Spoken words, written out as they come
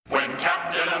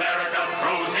Captain America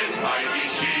throws his mighty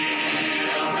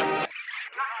shield.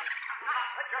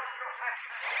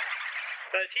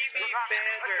 The TV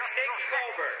fans are taking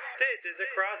over. This is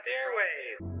Across the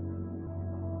Airwaves.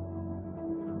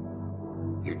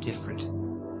 You're different.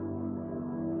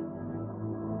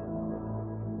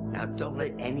 Now, don't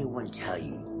let anyone tell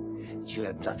you that you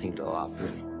have nothing to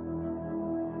offer.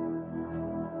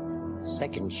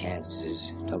 Second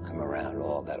chances don't come around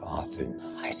all that often.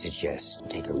 I suggest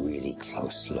take a really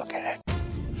close look at it.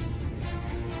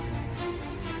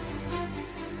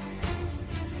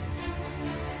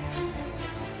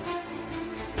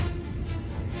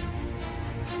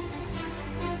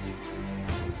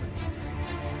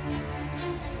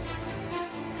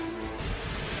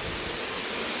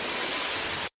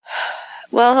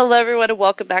 Well, hello everyone, and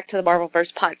welcome back to the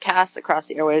Marvelverse podcast, Across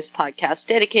the Airwaves podcast,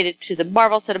 dedicated to the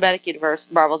Marvel Cinematic Universe,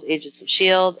 Marvel's Agents of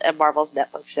S.H.I.E.L.D., and Marvel's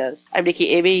Netflix shows. I'm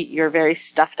Nikki Amy, your very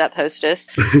stuffed-up hostess.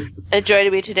 And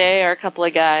joining me today are a couple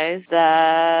of guys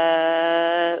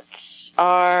that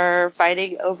are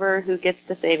fighting over who gets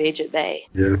to save Agent May.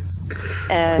 Yeah.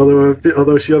 And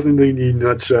although she doesn't really need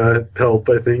much help,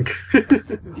 I think.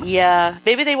 yeah,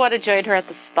 maybe they want to join her at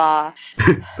the spa.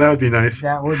 That would be nice.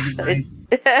 That would be nice.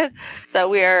 So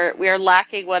we are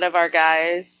lacking one of our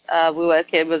guys. Wu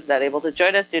Kim was not able to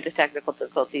join us due to technical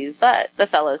difficulties, but the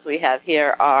fellows we have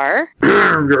here are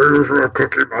You're a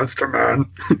Cookie Monster Man.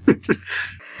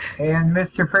 And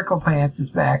Mr. Prickle Pants is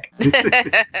back.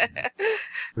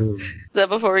 So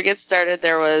before we get started,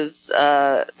 there was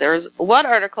one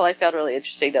article I found really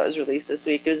interesting that was released this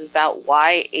week. It was about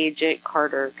why Agent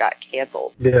Carter got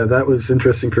canceled. Yeah, that was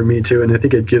interesting for me too, and I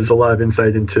think it gives a lot of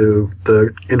insight into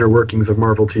the inner workings of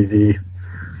Marvel TV.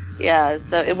 Yeah,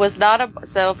 so it was not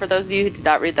so for those of you who did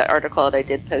not read that article, and I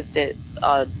did post it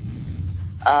on,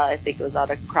 I think it was on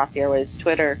Across the Airwaves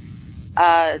Twitter.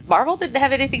 Marvel didn't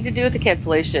have anything to do with the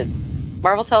cancellation.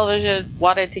 Marvel Television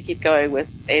wanted to keep going with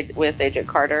Agent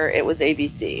Carter. It was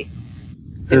ABC.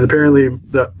 And apparently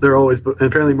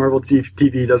Marvel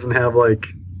TV doesn't have like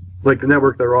the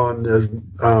network they're on is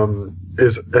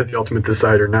as the ultimate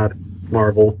decider, not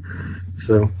Marvel.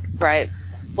 So right.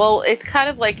 Well, it's kind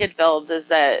of like in films is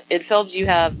that in films you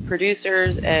have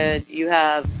producers and you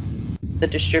have the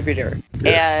distributor.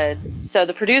 Yeah. And so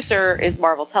the producer is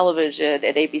Marvel Television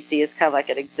and ABC is kind of like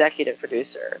an executive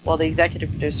producer. Well, the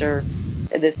executive producer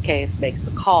in this case makes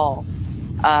the call.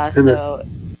 I think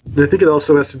it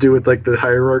also has to do with like the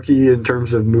hierarchy in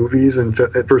terms of movies and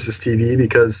versus TV,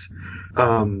 because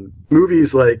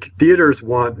movies, like theaters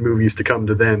want movies to come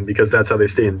to them because that's how they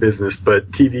stay in business, but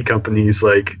TV companies,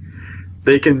 like,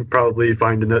 they can probably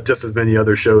find just as many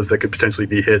other shows that could potentially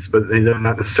be hits, but they're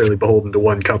not necessarily beholden to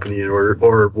one company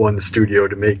or one studio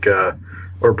to make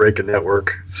or break a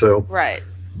network. So right.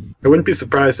 I wouldn't be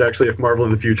surprised actually if Marvel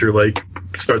in the future like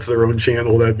starts their own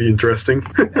channel. That'd be interesting.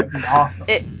 That'd be awesome.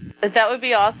 That would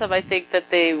be awesome. I think that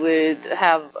they would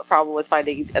have a problem with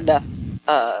finding enough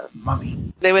money.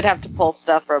 They would have to pull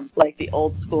stuff from like the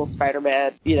old school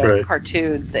Spider-Man, right.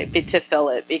 cartoons to fill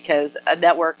it, because a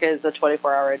network is a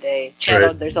 24-hour a day channel.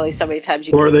 Right. There's only so many times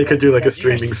you. Or they could do like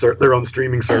their own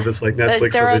streaming service like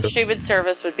Netflix. Their own streaming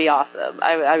service would be awesome.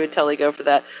 I would totally go for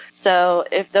that. So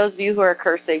if those of you who are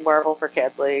cursing Marvel for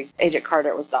canceling Agent Carter,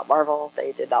 it was not Marvel.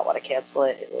 They did not want to cancel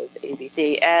it. It was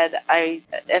ABC. And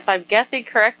if I'm guessing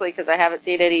correctly, because I haven't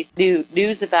seen any new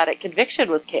news about it, Conviction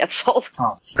was canceled.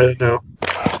 Oh, I don't know.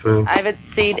 So. I haven't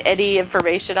seen any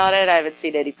information on it. I haven't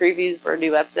seen any previews for a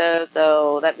new episode,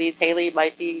 so that means Haley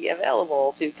might be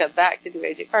available to come back to do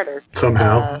Agent Carter.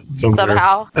 Somehow.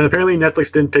 And apparently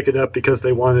Netflix didn't pick it up because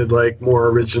they wanted like more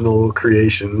original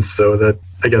creations, so that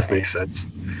I guess makes sense.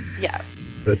 Yeah.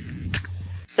 But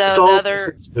so it's all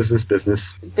another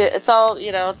business. It's all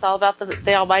it's all about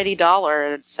the almighty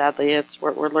dollar, and sadly it's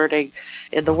what we're learning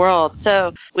in the world.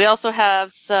 So we also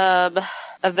have some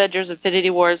Avengers Infinity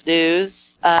Wars news.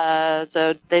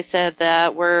 So they said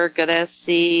that we're gonna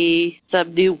see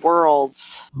some new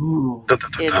worlds. Ooh.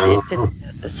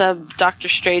 In some Doctor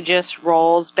Strange-esque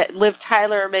roles. But Liv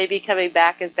Tyler may be coming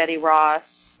back as Betty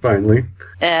Ross. Finally.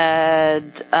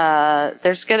 And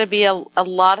there's going to be a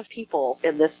lot of people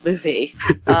in this movie.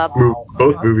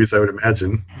 Both movies, I would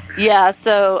imagine. Yeah,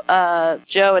 so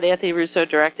Joe and Anthony Russo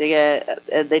directing it,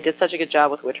 and they did such a good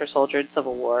job with Winter Soldier and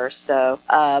Civil War. So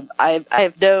I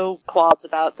have no qualms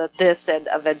about that this and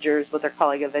Avengers, what they're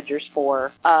calling Avengers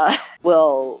 4,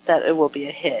 it will be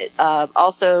a hit.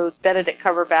 Also, Benedict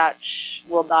Cumberbatch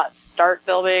will not start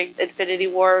filming Infinity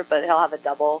War, but he'll have a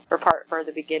double for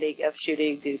the beginning of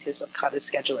shooting due to some kind of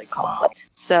scheduling conflict.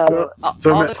 So, I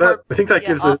think that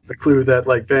gives a clue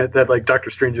that Doctor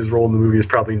Strange's role in the movie is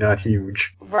probably not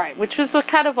huge. Right, which was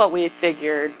kind of what we had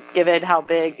figured, given how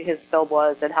big his film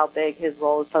was and how big his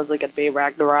role is supposedly going to be in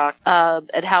Ragnarok,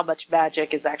 and how much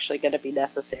magic is actually going to be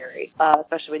necessary,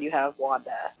 especially when you have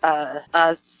Wanda.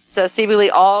 So seemingly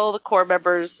all the core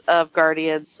members of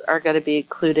Guardians are going to be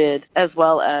included, as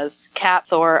well as Cap,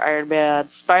 Thor, Iron Man,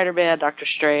 Spider-Man, Doctor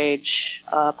Strange,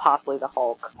 possibly the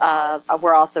Hulk.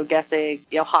 We're also guessing,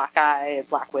 Hawkeye and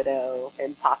Black Widow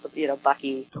and possibly,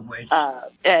 Bucky. The Witch.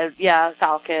 And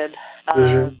Falcon.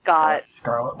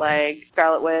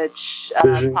 Scarlet Witch,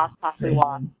 possibly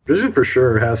Wand. Vision for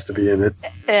sure has to be in it.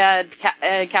 And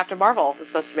Captain Marvel is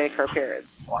supposed to make her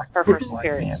appearance. Her first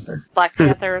appearance. Black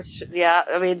Panthers, yeah.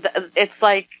 I mean, it's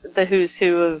like the who's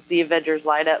who of the Avengers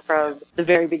lineup from the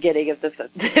very beginning of the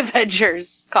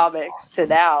Avengers comics to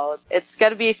now. It's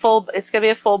gonna be a full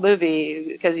movie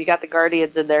because you got the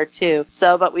Guardians in there too.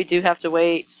 So, but we do have to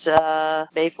wait till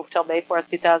May 4th,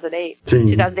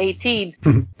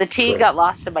 2018. The tea got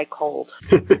lost in my cold.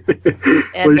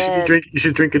 Well, you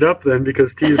should drink it up then,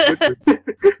 because tea is good.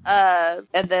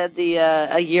 And then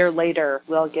a year later,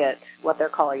 we'll get what they're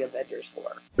calling Avengers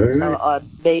 4. Very so nice. On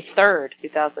May 3rd,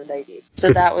 2019.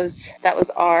 So that was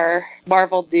our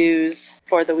Marvel news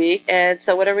for the week. And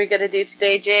so what are we going to do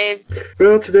today, James?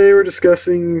 Well, today we're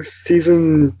discussing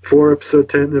Season 4, Episode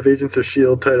 10 of Agents of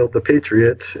S.H.I.E.L.D. titled The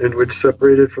Patriot, in which,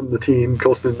 separated from the team,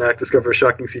 Coulson and Mac discover a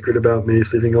shocking secret about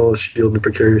Mace, leaving all of S.H.I.E.L.D. in a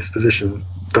precarious position.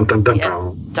 Dun dun dun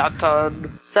dun. Dun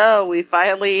dun. So we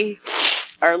finally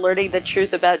are learning the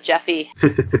truth about Jeffy.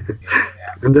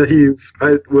 And that he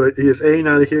is A,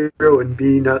 not a hero, and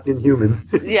B, not inhuman.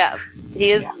 Yeah, he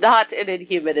is not an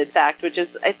Inhuman, in fact, which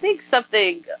is, I think,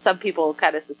 something some people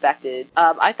kind of suspected.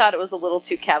 I thought it was a little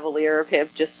too cavalier of him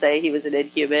just say he was an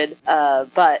Inhuman,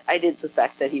 but I didn't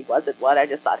suspect that he wasn't one. I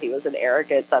just thought he was an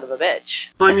arrogant son of a bitch.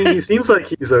 Well, I mean, he seems like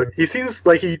he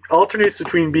alternates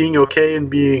between being okay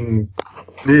and being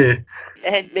meh.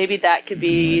 And maybe that could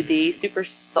be the super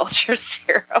soldier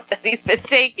serum that he's been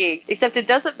taking. Except it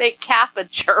doesn't make Cap a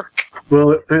jerk.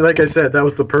 Well, I mean, like I said, that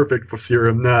was the perfect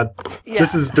serum. Yeah.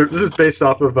 This is based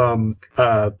off of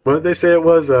what did they say it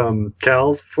was?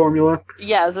 Cal's formula.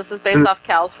 Yeah, this is based off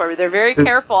Cal's formula. They're very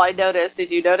careful. I noticed. Did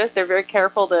you notice? They're very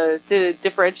careful to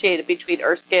differentiate between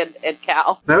Erskine and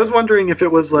Cal. I was wondering if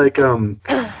it was like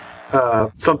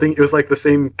something. It was like the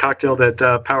same cocktail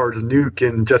that powered Nuke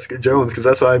in Jessica Jones, because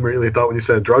that's what I immediately thought when you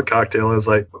said drug cocktail. I was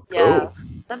like, yeah. oh.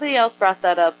 Somebody else brought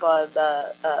that up on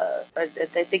I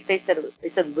think they said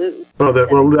Lou. Oh,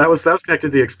 that was connected to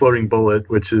the exploding bullet,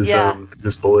 which is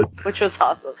this bullet, which was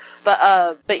awesome.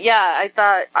 But yeah,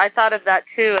 I thought of that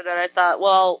too, and then I thought,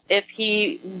 well, if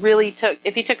he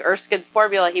took Erskine's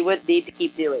formula, he wouldn't need to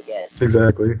keep doing it.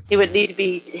 Exactly. He would need to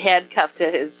be handcuffed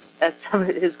to some of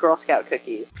his Girl Scout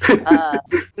cookies,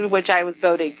 which I was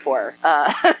voting for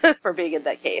being in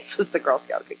that case, was the Girl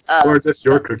Scout cookies. Or just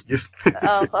your cookies.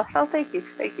 Oh, thank you.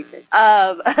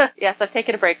 Yes, I'm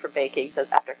taking a break from baking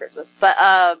since after Christmas. But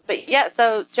yeah,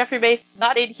 so Jeffrey Mace,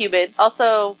 not Inhuman,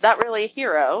 also not really a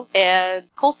hero, and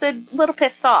Coulson a little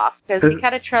pissed off because he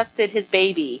kind of trusted his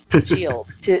baby Shield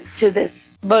to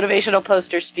this motivational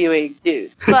poster spewing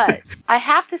dude. But I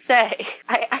have to say,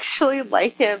 I actually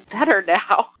like him better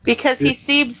now because he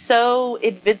seemed so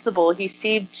invincible. He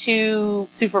seemed too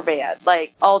Superman,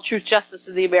 like all truth, justice,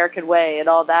 and the American way, and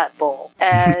all that bull.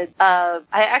 And I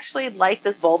actually like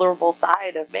this vulnerable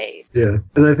side of Mace. Yeah,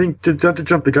 and I think, not to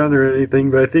jump the gun or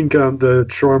anything, but I think the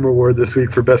Charm Award this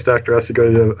week for Best Actor has to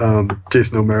go to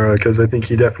Jason O'Mara, because I think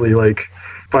he definitely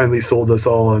finally sold us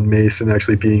all on Mace and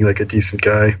actually being a decent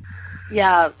guy.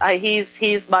 Yeah,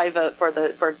 he's my vote for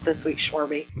this week's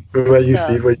Schwarmy. What about you,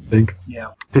 Steve? What do you think?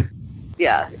 Yeah.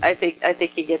 Yeah, I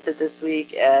think he gets it this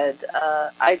week, and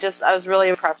I was really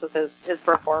impressed with his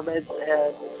performance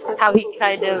and how he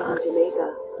kind of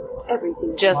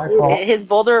just his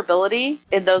vulnerability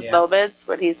in those moments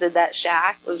when he's in that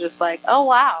shack was just like, oh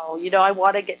wow, I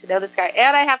want to get to know this guy.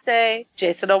 And I have to say,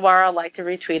 Jason O'Mara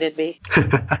retweeted me.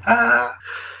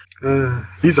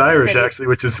 He's Irish, actually,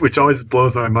 which always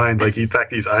blows my mind. In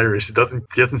fact, he's Irish. He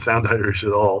doesn't sound Irish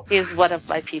at all. He's one of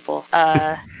my people.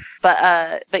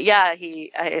 But yeah,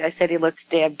 I said he looked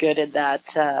damn good in that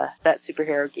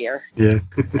superhero gear. Yeah.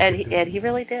 and he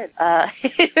really did.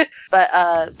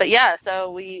 But yeah,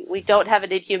 so we don't have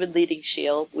an Inhuman leading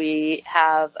S.H.I.E.L.D. We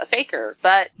have a faker,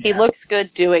 but he looks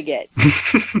good doing it.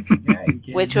 Yeah,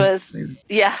 getting which his was suit.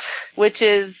 which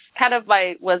is kind of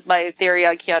my theory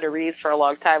on Keanu Reeves for a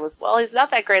long time was, well, he's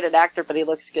not that great an actor, but he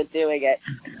looks good doing it.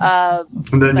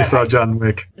 And then you saw John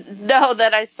Wick. No,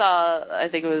 then I saw, I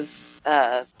think it was,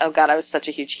 oh god, I was such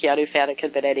a huge Keanu fan, it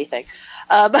could have been anything.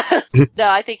 No,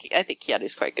 I think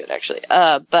Keanu's quite good, actually.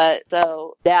 But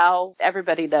so now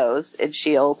everybody knows in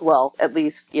S.H.I.E.L.D., well, at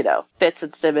least, Fitz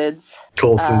and Simmons.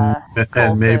 Coulson and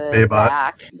Maybot.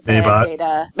 Zach,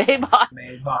 Maybot.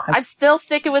 Maybot. I'm still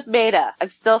sticking with Maida.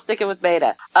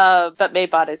 But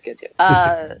Maybot is good too.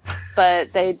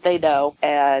 But they know,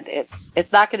 and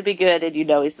it's not going to be good, and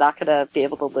he's not going to be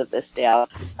able to live this down.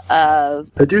 I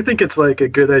do think it's like a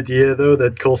good idea though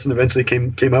that Coulson eventually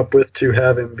came up with to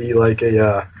have him be like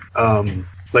a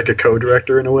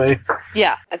co-director in a way.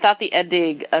 Yeah, I thought the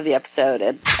ending of the episode,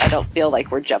 and I don't feel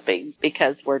like we're jumping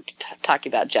because we're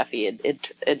talking about Jeffy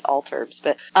in all terms,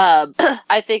 but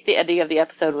I think the ending of the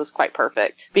episode was quite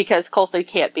perfect because Coulson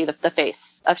can't be the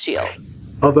face of S.H.I.E.L.D.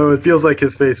 Although it feels like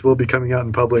his face will be coming out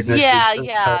in public next week.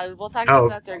 Yeah, we'll talk about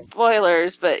that during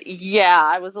spoilers, but yeah,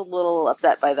 I was a little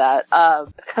upset by that. I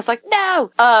was like, no!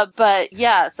 But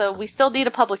yeah, so we still need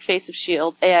a public face of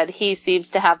S.H.I.E.L.D., and he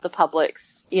seems to have the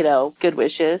public's good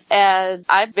wishes. And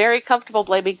I'm very comfortable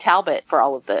blaming Talbot for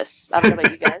all of this. I don't know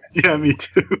about you guys. Yeah, me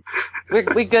too.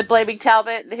 We good blaming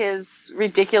Talbot and his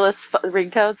ridiculous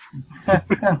ringtones?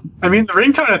 I mean, the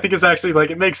ringtone I think is actually,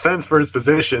 it makes sense for his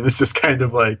position. It's just kind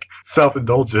of,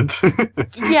 self-indulgent.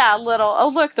 Yeah, a little. Oh,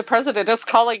 look, the president is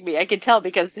calling me. I can tell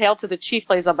because Hail to the Chief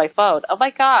plays on my phone. Oh, my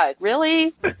God,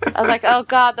 really? I was like, oh,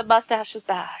 God, the mustache is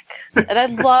back. And I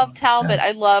love Talbot.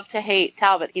 I love to hate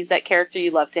Talbot. He's that character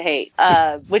you love to hate.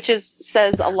 Which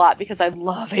says a lot because I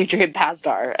love Adrian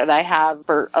Pasdar, and I have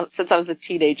since I was a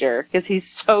teenager because he's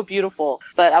so beautiful.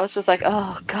 But I was just like,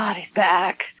 oh God, he's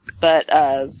back. But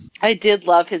I did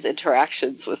love his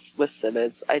interactions with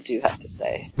Simmons, I do have to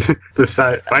say.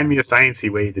 Find me a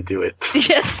sciencey way to do it.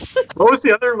 Yes. What was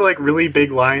the other really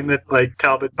big line that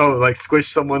Talbot squish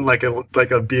someone like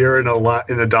a beer in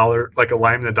a dollar, like a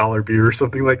lime in a dollar beer or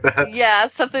something like that? Yeah,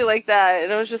 something like that.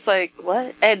 And it was just like,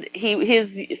 what? And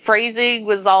his phrasing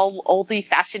was all oldie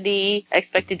fashionedy. I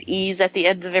expected E's at the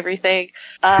ends of everything.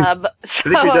 I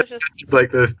think we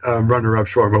just the runner-up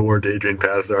Shawarma Award to Adrian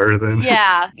Pasdar then.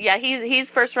 Yeah, he's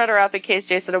first runner-up in case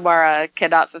Jason O'Mara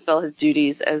cannot fulfill his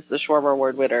duties as the Shawarma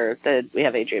Award winner. Then we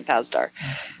have Adrian Pasdar.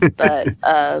 But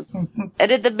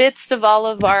and in the midst of all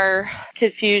of our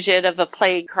confusion of a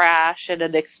plane crash and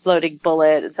an exploding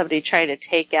bullet and somebody trying to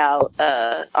take out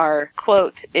our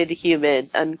quote inhuman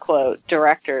unquote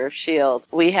director of S.H.I.E.L.D.,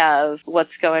 we have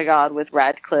what's going on with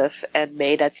Radcliffe and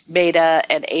Maida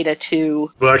and Ada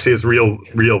 2. Well, actually, it's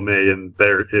real May and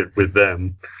they're with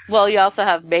them. Well, you also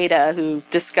have Maida, who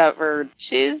discovered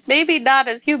she's maybe not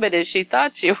as human as she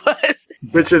thought she was.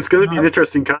 Which is going to be an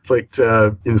interesting conflict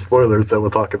in spoilers that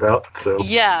we'll talk about. So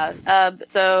yeah,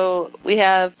 so we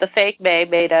have the fake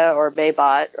Maida, or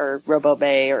Maybot, or Robo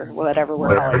May, or whatever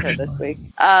we're calling her this week.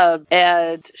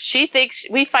 And she thinks,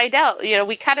 we find out,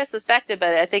 we kind of suspected,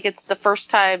 but I think it's the first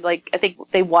time, I think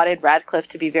they wanted Radcliffe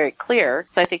to be very clear,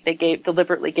 so I think they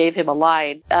deliberately gave him a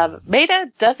line.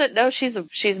 Maida doesn't know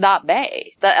she's not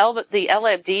May. The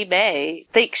LMD May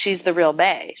thinks she's the real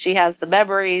May. She has the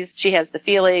memories, she has the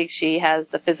feelings, she has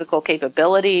the physical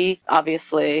capability,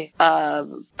 obviously,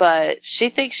 but she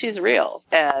thinks she's real,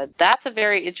 and that's a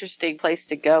very interesting place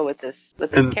to go with this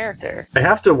character. I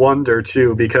have to wonder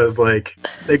too, because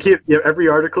they keep every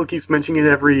article keeps mentioning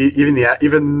it.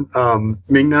 Even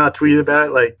Ming-Na tweeted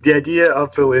about it. The idea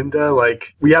of Belinda,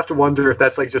 we have to wonder if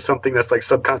that's just something that's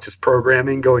subconscious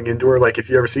programming going into her. If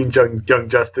you ever seen Young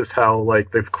Justice, how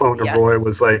the clone of Roy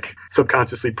was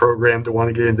subconsciously programmed to want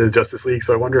to get into the Justice League.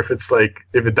 So I wonder if it's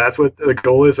if that's what the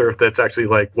goal is, or if that's actually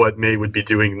what May would be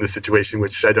doing in this situation,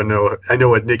 which I don't know. I know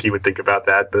what Nikki would think about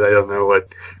that, but I don't know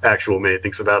what actual May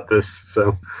thinks about this.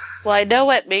 So. Well, I know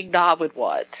what Ming-Na would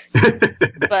want,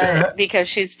 but because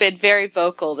she's been very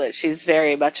vocal that she's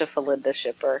very much a Felinda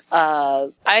shipper.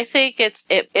 I think if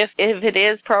it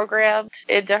is programmed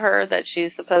into her that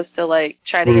she's supposed to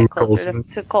try to get closer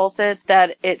to Coulson,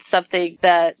 that it's something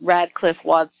that Radcliffe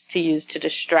wants to use to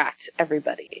distract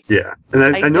everybody. Yeah, and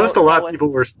I noticed a lot of people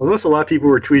were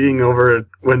tweeting over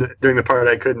during the part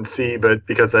I couldn't see, but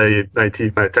because I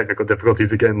had my technical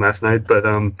difficulties again last night, but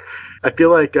I feel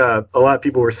like a lot of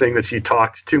people were saying that she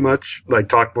talked too much,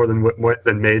 talked more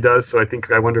than May does. So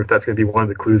I wonder if that's going to be one of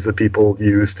the clues that people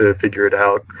use to figure it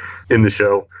out in the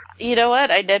show. You know what?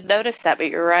 I did notice that, but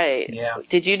you're right. Yeah.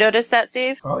 Did you notice that,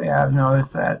 Steve? Oh, yeah, I've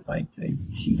noticed that.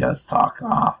 She does talk an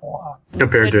awful lot.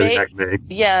 Compared to May.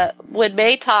 Yeah, when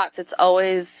May talks,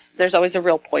 there's always a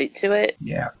real point to it.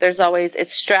 Yeah.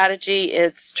 It's strategy,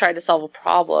 it's trying to solve a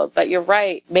problem. But you're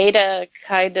right, Maida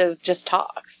kind of just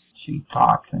talks. She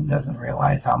talks and doesn't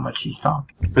realize how much she's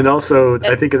talking. And also,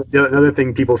 I think another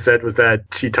thing people said was that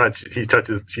she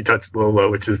touched Lola,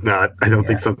 which is not, I don't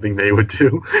think, something May would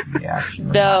do. Yeah, she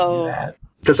would not do that.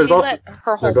 Because there's also let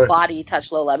her whole body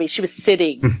touch Lola. I mean, she was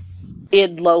sitting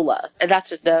in Lola, and that's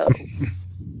just no.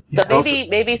 Yeah. So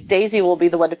maybe Daisy will be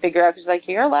the one to figure out. She's like,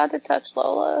 you're allowed to touch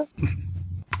Lola.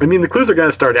 I mean, the clues are going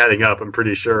to start adding up, I'm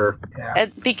pretty sure. Yeah.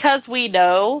 And because we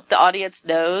know, the audience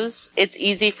knows, it's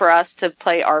easy for us to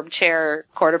play armchair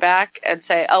quarterback and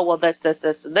say, oh, well, this,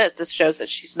 and this. This shows that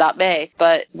she's not May.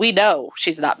 But we know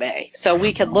she's not May. So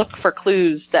we can look for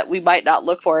clues that we might not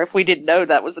look for if we didn't know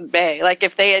that wasn't May. Like,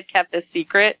 if they had kept this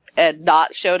secret and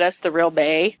not showed us the real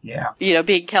May,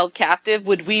 being held captive,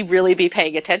 would we really be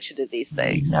paying attention to these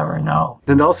things? You never know.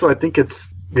 And also, I think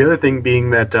it's the other thing being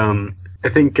that I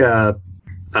think the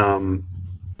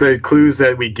clues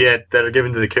that we get that are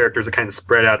given to the characters are kind of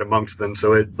spread out amongst them.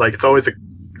 So it's always a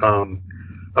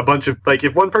bunch of, like,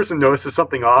 if one person notices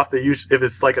something off, they usually, if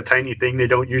it's like a tiny thing, they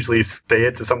don't usually say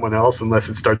it to someone else unless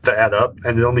it starts to add up,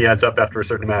 and it only adds up after a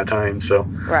certain amount of time. So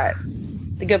right.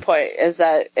 The good point is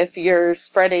that if you're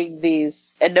spreading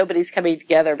these and nobody's coming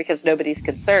together because nobody's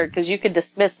concerned, because you can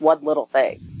dismiss one little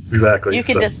thing. Exactly. You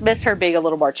can dismiss her being a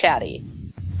little more chatty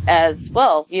as,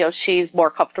 well, she's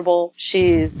more comfortable.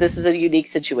 This is a unique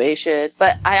situation.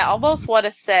 But I almost want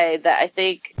to say that I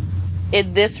think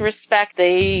in this respect,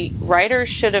 the writers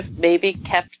should have maybe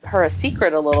kept her a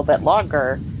secret a little bit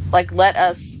longer. Like, let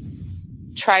us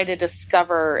try to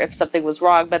discover if something was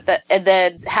wrong, and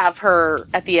then have her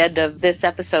at the end of this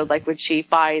episode, like when she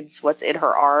finds what's in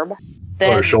her arm,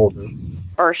 then, or her shoulder.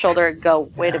 Or her shoulder, and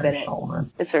go, wait a minute.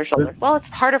 It's her shoulder. Well, it's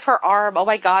part of her arm. Oh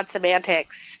my god,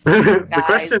 semantics. The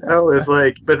question, though, is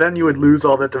but then you would lose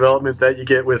all that development that you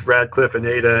get with Radcliffe and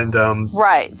Ada and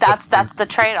Right, that's the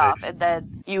trade-off, and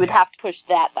then you would have to push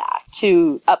that back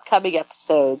to upcoming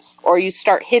episodes, or you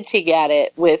start hinting at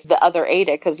it with the other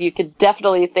Ada, because you could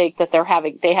definitely think that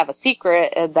they have a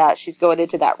secret and that she's going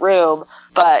into that room,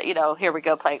 but here we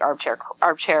go playing armchair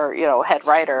head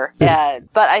writer,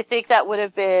 but I think that would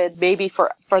have been maybe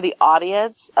for the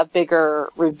audience a bigger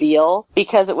reveal,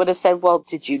 because it would have said, well,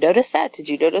 did you notice that? Did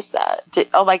you notice that?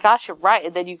 Oh my gosh, you're right.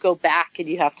 And then you go back and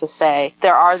you have to say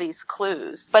there are these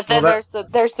clues, but then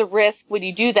there's the risk when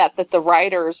you do that the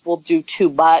writers will do too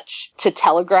much to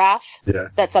telegraph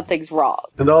that something's wrong.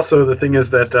 And also the thing is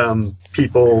that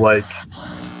people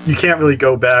you can't really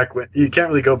go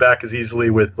back as easily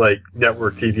with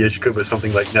network TV as you could with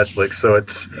something like Netflix. So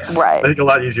it's I think a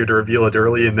lot easier to reveal it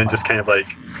early and then just kind of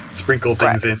sprinkle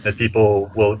things in that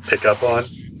people will pick up on.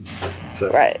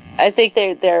 So right, I think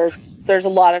there's a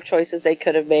lot of choices they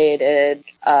could have made, and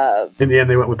in the end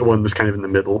they went with the one that's kind of in the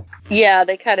middle. Yeah,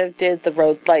 they kind of did the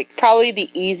road, probably the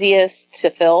easiest to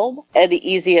film and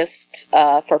the easiest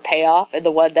for payoff, and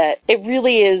the one that it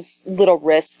really is little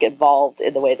risk involved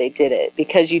in the way they did it,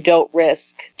 because you don't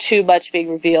risk too much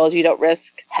being revealed. You don't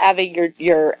risk having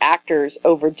your actors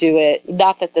overdo it.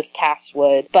 Not that this cast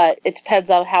would, but it depends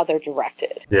on how they're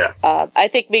directed. Yeah. I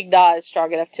think Ming Na is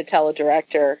strong enough to tell a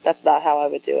director that's not how I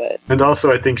would do it. And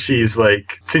also I think she's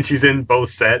since she's in both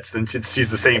sets and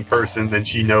she's the same person, then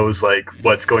she knows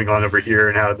what's going on over here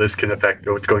and how this can affect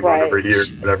what's going on over here,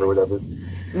 whatever.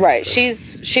 Right. So.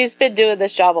 She's been doing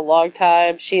this job a long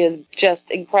time. She is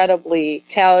just incredibly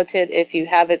talented. If you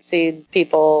haven't seen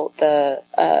the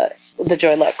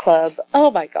Joy Luck Club,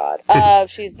 oh my god,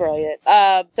 she's brilliant.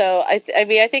 So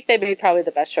I think they made probably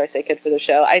the best choice they could for the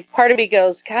show. Part of me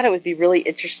goes, God, it would be really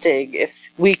interesting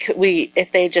if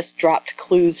if they just dropped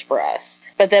clues for us.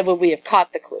 But then would we have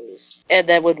caught the clues? And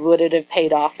then would it have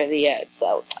paid off in the end?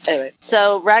 So anyway,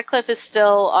 so Radcliffe is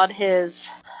still on his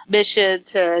mission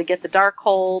to get the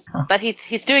Darkhold, but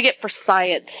he's doing it for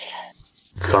science.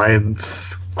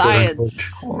 Science.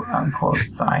 Quote unquote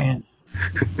science.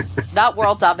 Not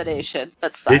world domination,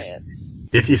 but science.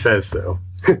 If he says so.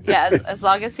 Yeah, as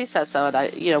long as he says so,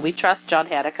 and we trust John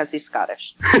Hannah because he's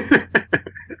Scottish.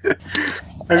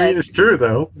 I mean, it's true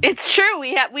though. It's true.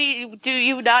 We do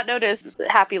you not notice,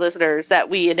 happy listeners, that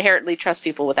we inherently trust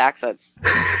people with accents?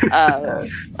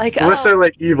 Unless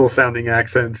they're evil sounding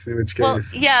accents, in which case. Well,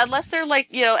 yeah, unless they're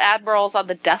admirals on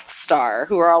the Death Star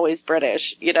who are always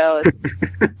British.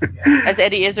 As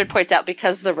Eddie Izzard points out,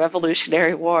 because of the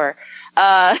Revolutionary War.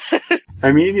 I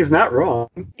mean, he's not wrong.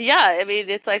 Yeah, I mean,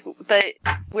 it's but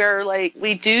we're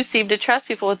we do seem to trust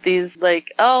people with these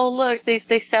oh look, they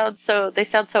sound so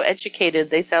educated,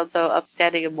 they they sound so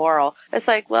upstanding and moral. It's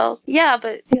like, well, yeah,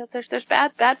 but there's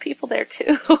bad people there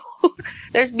too.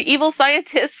 There's evil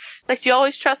scientists. Like, you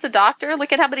always trust a doctor?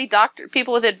 Look at how many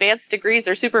people with advanced degrees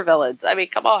are supervillains. I mean,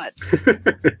 come on.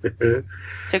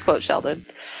 To quote Sheldon.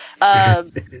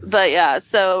 But yeah,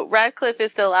 so Radcliffe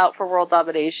is still out for world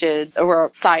domination,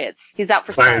 or science. He's out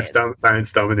for science.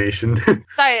 Science domination.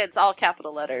 Science, all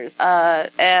capital letters.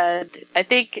 And I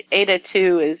think Ada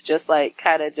too is just like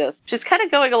she's kind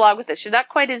of going along with it. She's not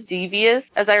quite as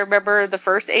devious as I remember the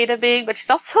first Ada being, but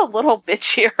she's also a little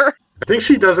bitchier.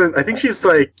 I think she's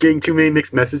like getting too many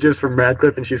mixed messages from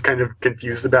Radcliffe, and she's kind of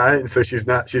confused about it, and so she's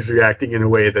reacting in a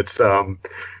way that's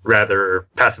rather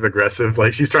passive aggressive.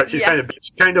 Like she's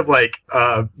kind of like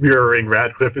mirroring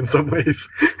Radcliffe in some ways.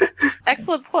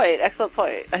 Excellent point.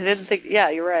 I didn't think. Yeah,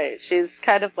 you're right. She's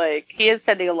kind of like, he is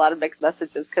sending a lot of mixed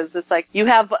messages, because it's like you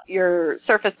have your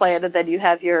surface plan and then you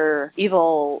have your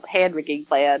evil hand rigging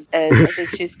plan, and I think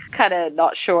she's kind of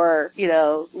not sure,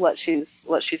 what she's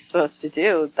supposed to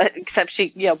do, except she,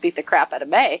 beat the crap out of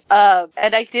May.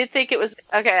 And I did think it was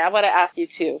okay. I want to ask you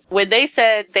too. When they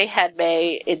said they had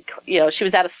May in, she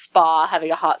was at a spa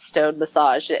having a hot stone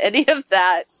massage, did any of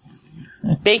that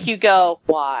make you go,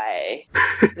 why?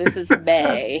 This is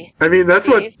May. I mean, that's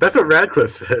what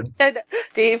Radcliffe said. And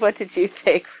Steve, what did you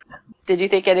think? Did you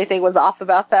think anything was off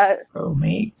about that? Oh,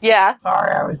 me? Yeah.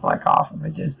 Sorry, I was like off of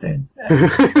a distance.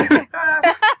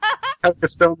 Having a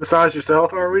stone massage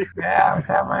yourself, are we? Yeah, I was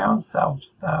having my own stone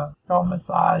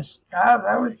massage. God,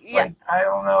 that was like, I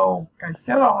don't know. I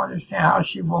still don't understand how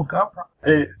she woke up.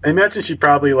 I imagine she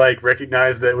probably like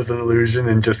recognized that it was an illusion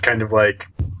and just kind of like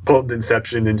pulled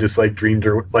Inception and just like dreamed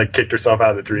her, like kicked herself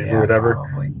out of the dream or whatever.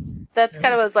 Probably. That's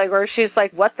kind of was like where she's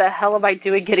like, what the hell am I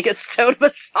doing getting a stone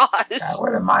massage? I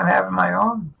wouldn't mind having my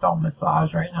own stone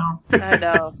massage right now. I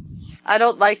know. I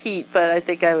don't like heat, but I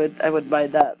think I would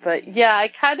mind that. But yeah, I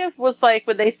kind of was like,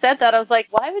 when they said that, I was like,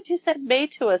 why would you send May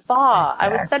to a spa? Exactly.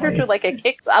 I would send her to like a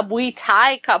Muay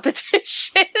Thai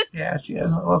competition. Yeah, she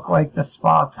doesn't look like the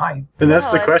spa type. And that's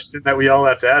the question that we all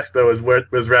have to ask, though, is where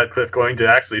was Radcliffe going to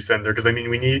actually send her? Because I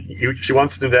mean, she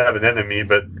wants him to have an enemy,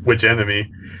 but which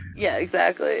enemy? Yeah,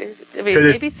 exactly. I mean,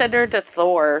 maybe send her to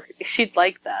Thor. She'd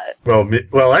like that.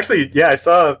 Well, actually, yeah, I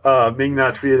saw Ming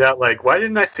Na tweeted out, like, why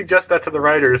didn't I suggest that to the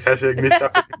writers? Missed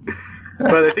opportunity.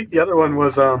 But I think the other one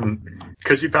was,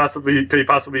 could he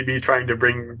possibly be trying to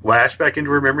bring Lash back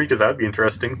into her memory? Because that would be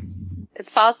interesting.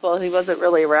 It's possible he wasn't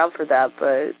really around for that,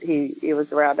 but he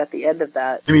was around at the end of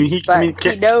that. I mean,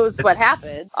 he knows what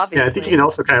happened, obviously. Yeah, I think he can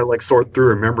also kind of like sort through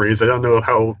her memories. I don't know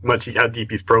how deep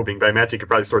he's probing, but I imagine he could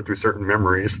probably sort through certain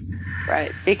memories.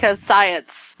 Right, because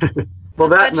science.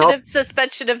 Well,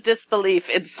 suspension of disbelief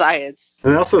in science.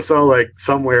 And I also saw like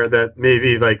somewhere that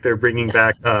maybe like they're bringing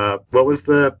back what was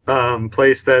the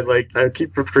place that like I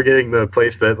keep forgetting the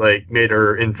place that like made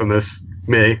her infamous,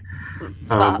 May.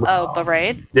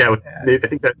 Bahrain? Yeah, I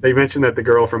think that they mentioned that the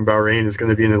girl from Bahrain is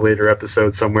going to be in a later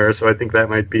episode somewhere, so I think that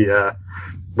might be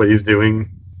what he's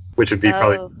doing, which would be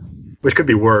which could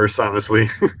be worse, honestly.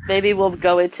 Maybe we'll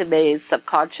go into May's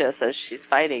subconscious as she's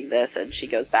fighting this, and she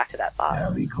goes back to that thought.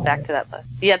 That'd be cool. Back to that thought.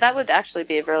 Yeah, that would actually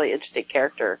be a really interesting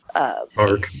character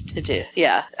arc to do.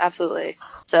 Yeah, absolutely.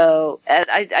 So, and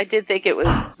I did think it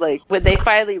was like when they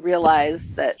finally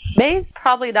realized that May's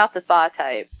probably not the spa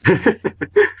type.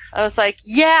 I was like,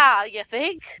 yeah, you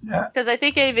think? Yeah. Because I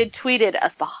think I even tweeted a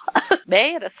spa.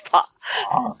 May at a spa.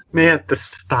 May at the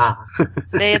spa.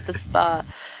 May at the spa.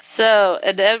 So,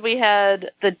 and then we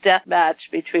had the death match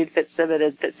between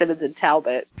Fitzsimmons and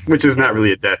Talbot. Which is not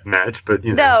really a death match, but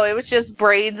you know. No, it was just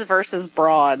brains versus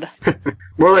brawn.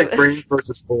 More like brains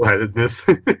versus full-headedness.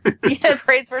 Yeah,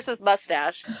 brains versus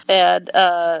mustache. And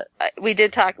we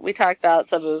talked about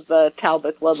some of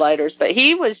Talbot's one-liners, but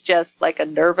he was just like a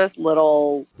nervous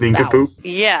little nincompoop.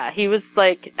 Yeah, he was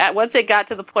like, once it got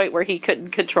to the point where he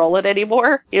couldn't control it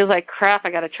anymore, he was like, crap, I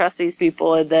gotta trust these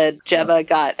people. And then Gemma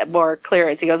got more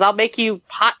clearance. He goes, I'll make you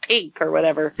hot pink or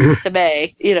whatever to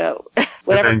May,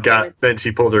 whatever. And then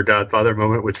she pulled her Godfather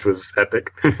moment, which was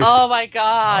epic. Oh my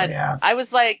God. Oh, yeah. I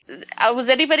was like, was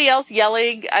anybody else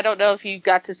yelling? I don't know if you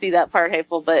got to see that part,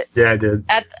 Hateful, but yeah, I did.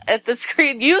 At the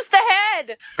screen, use the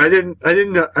head. I didn't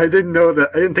know that.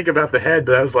 I didn't think about the head,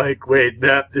 but I was like, wait,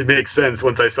 it makes sense.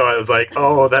 Once I saw it, I was like,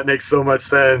 oh, that makes so much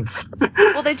sense.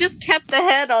 Well, they just kept the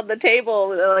head on the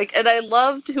table, and I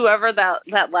loved whoever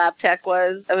that lab tech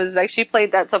was. I was like, she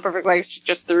played that so perfect, like she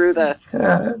just threw the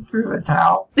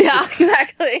towel. Yeah, exactly.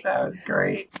 exactly. That was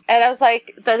great. And I was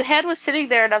like, the head was sitting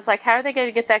there, and I was like, how are they going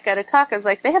to get that guy to talk? I was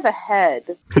like, they have a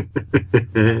head.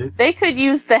 They could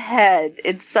use the head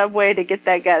in some way to get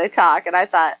that guy to talk. And I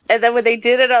thought, and then when they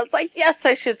did it, I was like, yes,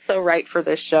 I should so write for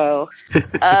this show.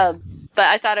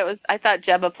 But I thought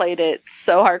Gemma played it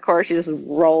so hardcore. She just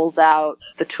rolls out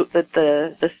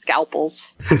the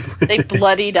scalpels. They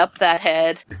bloodied up that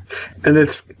head. And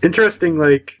it's interesting,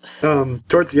 like,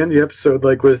 towards the end of the episode,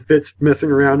 like, with Fitz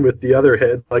messing around with the other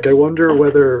head, like, I wonder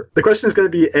whether, the question is going to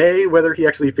be, A, whether he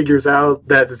actually figures out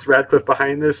that it's Radcliffe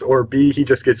behind this, or B, he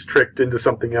just gets tricked into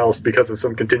something else because of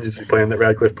some contingency plan that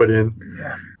Radcliffe put in.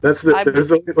 Yeah. Those are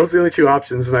the only two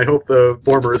options, and I hope the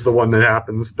former is the one that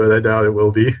happens, but I doubt it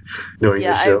will be, knowing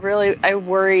the show. I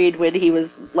worried when he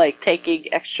was, like,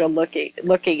 taking extra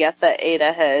looking at the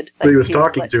Ada head. But he was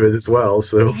talking to it as well,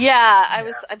 so. Yeah,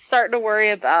 I'm starting to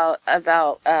worry about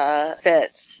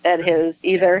Fitz and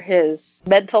either his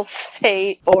mental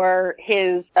state or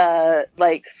his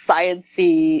like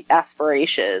sciencey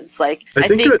aspirations. Like I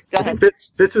think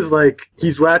Fitz is like,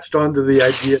 he's latched onto the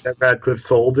idea that Radcliffe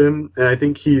sold him, and I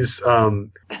think he's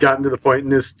gotten to the point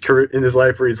in his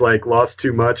life where he's like lost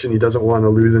too much and he doesn't want to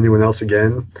lose anyone else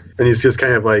again, and he's just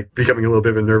kind of like becoming a little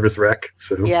bit of a nervous wreck.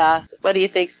 So yeah, what do you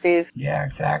think, Steve? Yeah,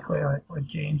 exactly like what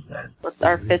James said.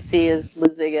 Our Fitzy is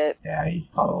losing it. Yeah, he's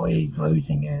totally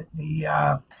losing it.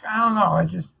 I don't know. I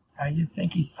just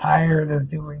think he's tired of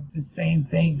doing the same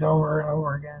things over and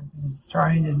over again. He's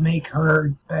trying to make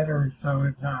her better, so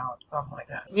if not, something like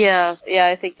that. Yeah.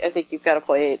 I think you've got a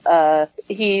point.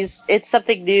 It's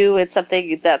something new. It's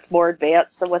something that's more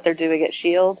advanced than what they're doing at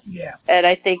S.H.I.E.L.D. Yeah. And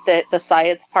I think that the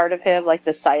science part of him, like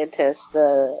the scientist,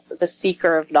 the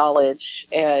seeker of knowledge,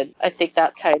 and I think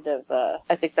that's kind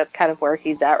of where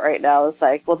he's at right now. It's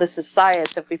like, well, this is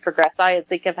science. If we progress science,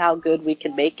 think of how good we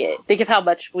can make it. Think of how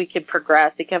much we can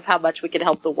progress. Think of how much we can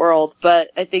help the world.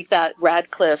 But I think that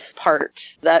Radcliffe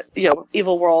part, that,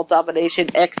 evil world domination,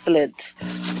 excellent,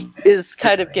 is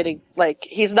kind of getting, like,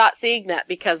 he's not seeing that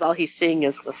because all he's seeing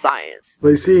is the science. Well,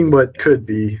 he's seeing what could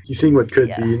be. He's seeing what could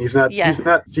be, and he's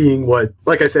not seeing what,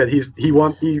 like I said, he's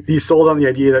sold on the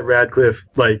idea that Radcliffe,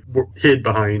 like, hid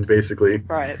behind, basically.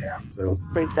 Right. Yeah. So.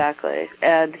 Exactly.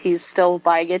 And he's still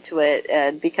buying into it,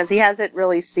 and because he hasn't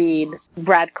really seen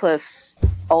Radcliffe's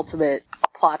ultimate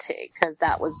plotting, because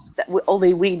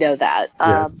only we know that.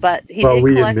 Yeah. But he did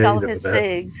collect all of his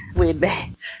things.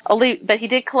 But he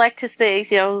did collect his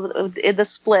things. In the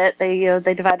split, they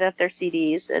divided up their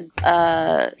CDs, and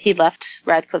he left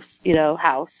Radcliffe's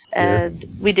house, and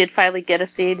we did finally get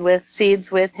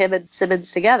scenes with him and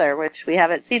Simmons together, which we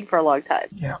haven't seen for a long time.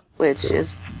 Yeah, which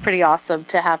is pretty awesome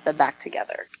to have them back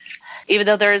together. Even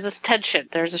though there is this tension,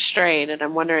 there's a strain, and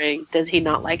I'm wondering, does he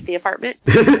not like the apartment?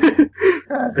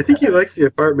 I think he likes the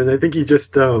apartment. I think he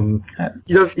just he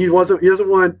doesn't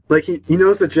want, like, he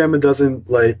knows that Gemma doesn't,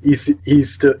 like,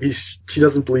 she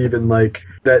doesn't believe in, like,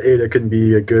 that Ada can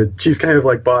be a good. She's kind of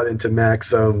like bought into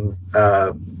Mac's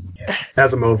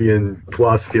Asimovian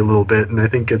philosophy a little bit, and I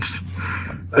think that's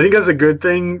a good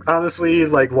thing, honestly,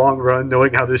 like, long run,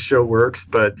 knowing how this show works.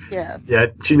 But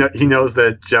he knows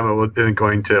that Gemma isn't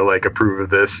going to, like, approve of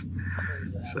this.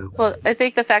 So. Well, I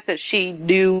think the fact that she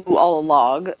knew all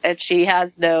along, and she's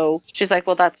like,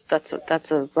 well, that's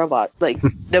a robot. Like,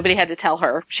 nobody had to tell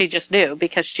her. She just knew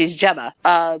because she's Gemma.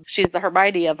 She's the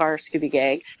Hermione of our Scooby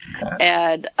Gang.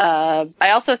 And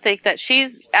I also think that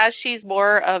she's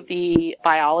more of the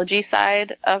biology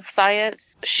side of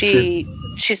science,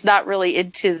 she's not really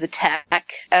into the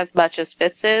tech as much as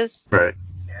Fitz is. Right.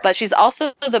 But she's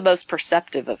also the most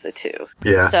perceptive of the two.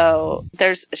 Yeah. So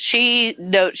she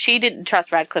didn't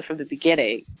trust Radcliffe from the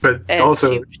beginning. But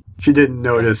also she didn't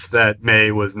notice that May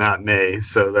was not May,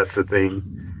 so that's the thing.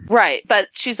 Right, but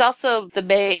she's also the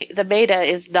Maida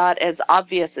is not as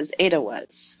obvious as Ada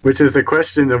was. Which is a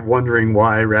question of wondering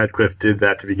why Radcliffe did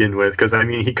that to begin with. Because, I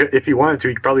mean, if he wanted to,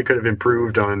 he probably could have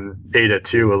improved on Ada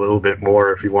too a little bit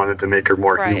more if he wanted to make her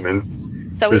more human.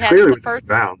 So we had clearly the first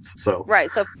bounce. So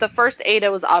right. So the first Ada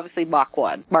was obviously Mark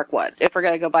 1. If we're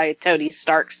gonna go by Tony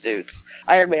Stark suits,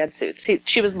 Iron Man suits,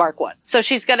 she was Mark 1. So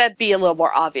she's gonna be a little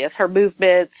more obvious. Her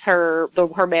movements, her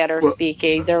manner of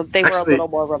speaking, they were a little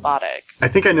more robotic. I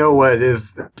think I know what it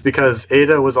is. It's because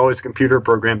Ada was always computer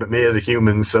programmed, but May is a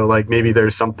human. So, like, maybe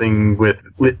there's something with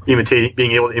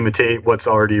being able to imitate what's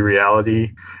already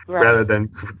reality. Right. Rather than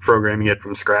programming it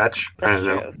from scratch. That's I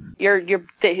don't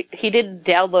know. He didn't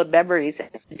download memories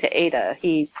into Ada.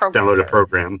 He programmed Download a her.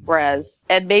 program. Whereas,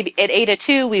 and maybe in Ada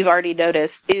 2, we've already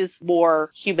noticed, is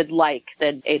more human-like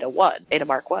than Ada 1, Ada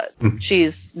Mark 1.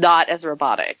 She's not as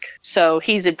robotic. So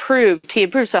he's improved. He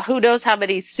improved. So who knows how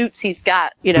many suits he's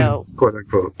got, Quote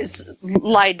unquote. is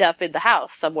lined up in the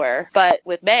house somewhere. But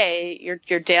with May,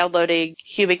 you're downloading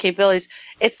human capabilities.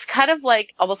 It's kind of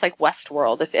like, almost like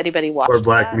Westworld, if anybody watched Or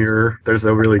Black that. Mirror. There's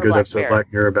a really Or good Black episode of Mirror.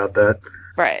 Black Mirror about that.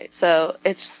 Right. So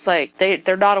it's just like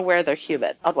they're not aware they're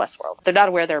human on Westworld. They're not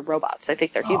aware they're robots. They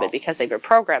think they're human because they've been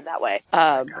programmed that way.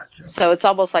 Gotcha. So it's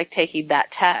almost like taking that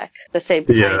tech, the same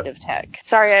kind of tech.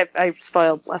 Sorry, I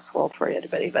spoiled Westworld for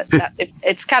anybody, but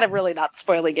it's kind of really not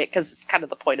spoiling it because it's kind of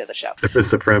the point of the show. It's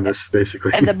the premise,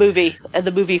 basically. And the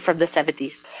movie from the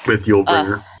 70s. With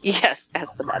Yulbringer. Yes,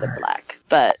 as the Man in Black.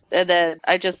 And then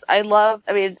I love,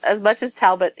 as much as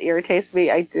Talbot irritates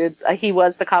me, he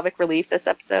was the comic relief this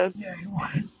episode. Yeah, he was.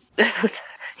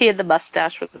 He had the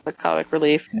mustache with the comic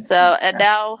relief. So, and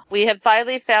now we have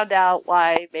finally found out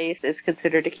why Mace is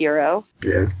considered a hero.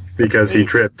 Yeah, because he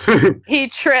tripped. He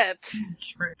tripped.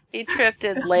 He tripped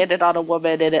and landed on a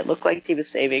woman, and it looked like he was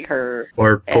saving her.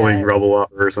 Or pulling rubble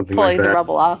off her or something like that. Pulling the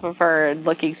rubble off of her and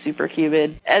looking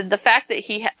superhuman. And the fact that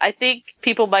I think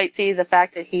people might see the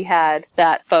fact that he had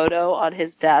that photo on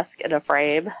his desk in a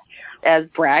frame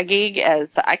as bragging,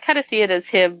 I kind of see it as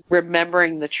him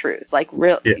remembering the truth. Like,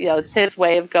 it's his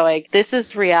way of going, this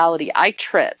is reality. I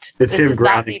tripped. It's this him is not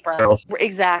grounding me, himself.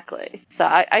 Exactly. So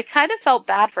I kind of felt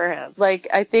bad for him. Like,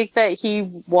 I think that he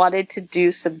wanted to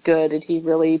do some good, and he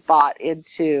really bought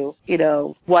into,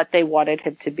 what they wanted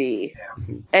him to be.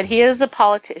 Yeah. And he is a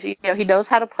politician. He knows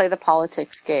how to play the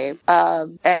politics game.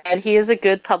 And he is a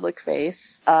good public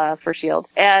face for S.H.I.E.L.D.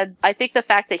 And I think the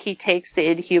fact that he takes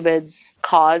the Inhumans'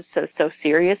 cause so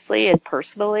seriously and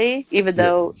personally, even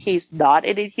though he's not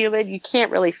an Inhuman, you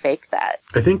can't really fake that.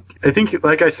 I think,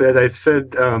 like I said,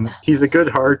 he's a good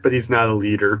heart, but he's not a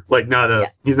leader. Like,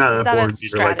 he's not a born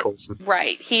leader like Coulson.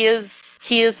 Right. He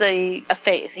is a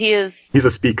face. He's a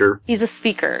speaker. He's a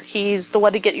speaker. He's the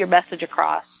one to get your message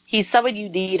across. He's someone you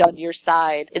need on your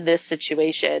side in this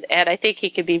situation. And I think he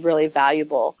can be really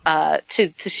valuable to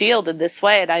S.H.I.E.L.D. in this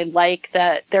way. And I like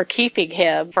that they're keeping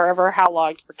him forever, how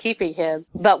long we're keeping him,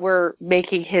 but we're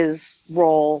making his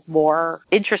role more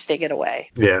interesting in a way.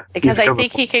 Yeah. Because I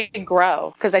think he can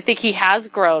grow. Because I think he has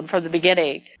grown from the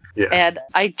beginning. Yeah. And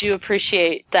I do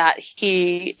appreciate that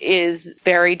he is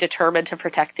very determined to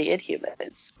protect the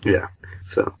Inhumans. Yeah.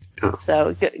 So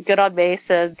good on Mace.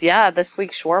 And this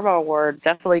week's Shawarma Award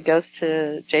definitely goes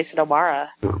to Jason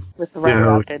O'Mara with the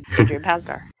runner-up and Adrian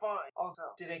Pasdar. Also,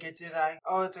 did I?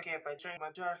 Oh, it's okay if I drink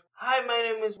my Josh. Hi, my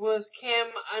name is Willis Kim.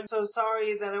 I'm so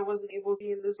sorry that I wasn't able to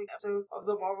be in this week's episode of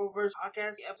the Marvelverse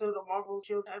podcast, the episode of Marvel's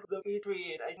S.H.I.E.L.D. titled The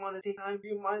Patriot. I want to take time to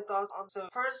give my thoughts on so.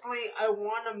 Firstly, I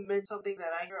want to mention something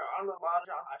that I hear on a lot of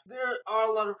jobs. There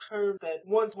are a lot of terms that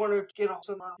once want to get off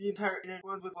someone the entire internet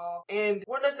runs with well, and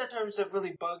one of the terms that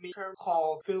really bugged me, term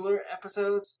called filler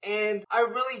episodes, and I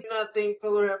really do not think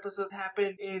filler episodes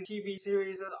happen in TV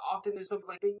series as often as something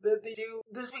like that they do.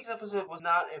 This week's episode was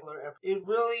not a filler episode. It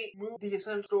really moved the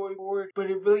essential story forward, but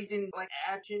it really didn't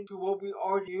action to what we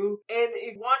already knew. And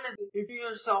if you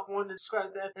yourself want to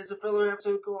describe that as a filler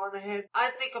episode, go on ahead. I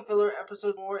think of filler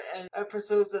episodes more as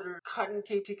episodes that are cut and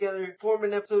taped together, form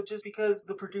an episode just because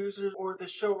the producers or the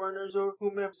showrunners or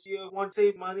whomever want to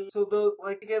save money. So they'll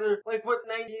together, like what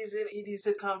 90s and 80s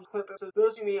sitcom clip episodes.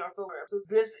 Those to me are filler episodes.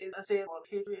 This is a standalone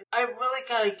Patriot. I really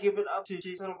gotta give it up to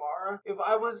Jason O'Mara. If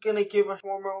I was gonna give a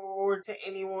former award to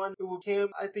anyone, it would be him.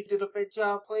 I think he did a great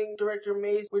job playing Director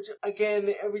Mace, which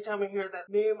again, every time I hear that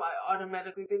name, I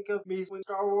automatically think of Mace with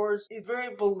Star Wars. It's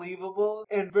very believable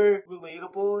and very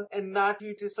relatable, and not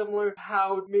too dissimilar to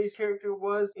how Mace's character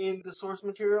was in the source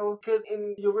material. Because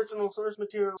in the original source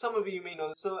material, some of you may know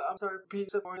this, so I'm sorry to repeat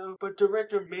stuff, but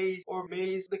Director Mace, or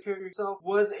Mace, the character himself,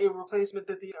 was a replacement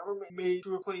that the government made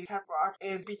to replace Cap Rock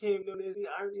and became known as the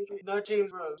Iron Patriot, not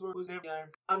James Rhodes, who was never the Iron.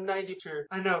 I'm 90 sure.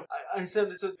 I know, I said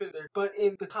this at there, but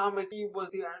in the comic, he was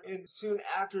the Iron, and soon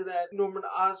after that, Norman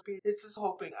Osborn. This is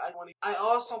hoping I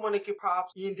also want to give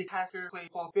props. Ian DeCasker played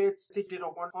Paul Fitz. I think he did a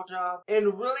wonderful job.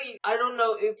 And really, I don't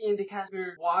know if Ian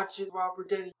DeCasker watches Robert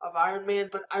Denny of Iron Man,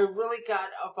 but I really got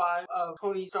a vibe of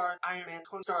Tony Stark, Iron Man,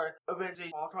 Tony Stark,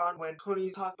 Avengers Ultron, when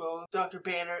Tony talked about Dr.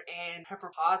 Banner and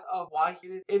Pepper Potts of why he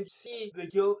did, and see the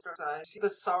guilt side, see the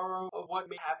sorrow of what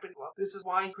may happen. Well, this is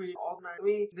why he created Ultron.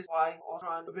 This is why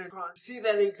Ultron, Avengers, see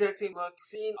that exact same look,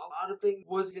 seeing a lot of things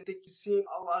was even think seen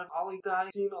a lot of colleagues die,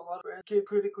 seen a lot of friends get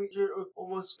critically injured or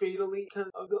almost fatally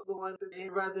because of the line that they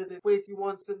rather than wait you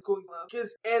want them going low.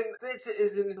 And this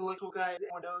is an intellectual guy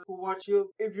who watch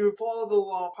you. If you follow the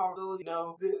law of probability,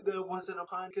 no, there wasn't a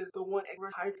pun because the one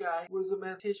hired guy was a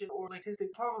mathematician or electricity.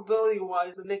 Probability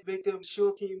wise, the next victim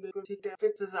shield team that's going to take down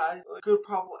fits his eyes, good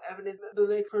probable evidence that the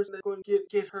next person that's going to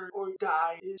get hurt or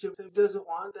die is Jim doesn't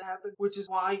want that to happen, which is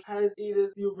why has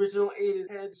Ada's the original Ada's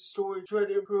head story try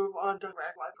to improve on Dr.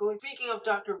 Radcliffe. Speaking of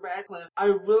Dr. Radcliffe, I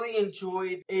really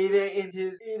enjoyed Ada and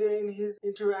his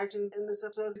interactions in this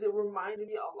episode because it reminded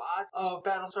me a lot of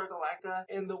Battlestar Galactica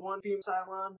and the one female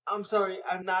Cylon. I'm sorry,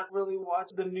 I've not really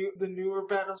watched the newer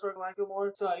Battlestar Galactica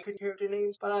more, so I couldn't character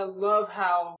names, but I love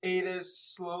how Ada's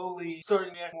slowly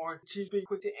starting to act more. She's being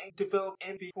quick to develop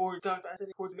empathy for Dr.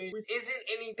 Fascinating towards May, which isn't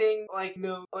anything like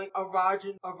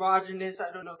erogenous,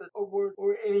 I don't know if that's a word,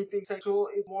 or anything sexual.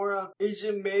 It's more of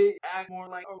Asian May act more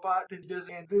like a robot than he does,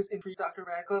 and this intrigues Dr.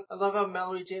 Radcliffe. I love how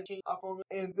Mallory Jen changed up for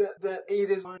and that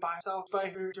Ada's on by herself by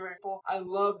her directful. I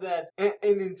love that, and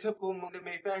in typical Melinda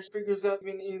May fashion, figures out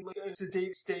even in like a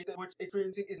sedate state that which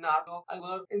experiencing is not real. I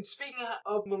love, and speaking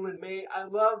of Melinda May, I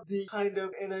love the kind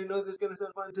of, and I know this is gonna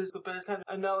sound fun, this is the best kind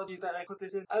of analogy that I put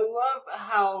this in. I love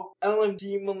how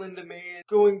LMD Melinda May is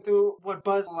going through what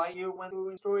Buzz Lightyear went through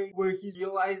in the story, where he's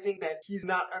realizing that he's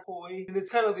not a toy, and it's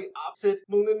kind of the opposite.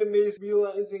 Melinda May is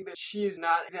realizing that she is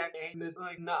not exactly, and that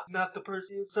like not the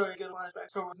person. Sorry, I get a flashback.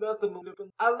 Star Wars, not the Melinda.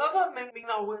 I love how maybe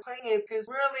not we're playing it because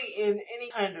really in any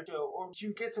kind of show, or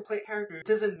you get to play a character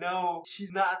doesn't know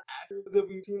she's not an actor that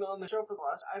we've seen on the show for the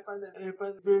last. I find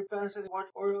that very fascinating to watch,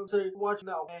 or I'm sorry, watch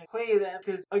now and play that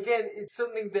because again, it's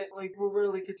something that like we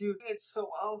rarely could do. It's so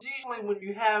well. Usually when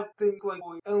you have things like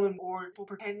Ellen or people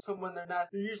pretend someone they're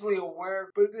usually aware,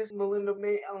 but this Melinda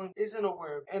May Ellen isn't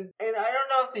aware, and I don't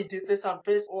know if they did this on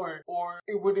purpose or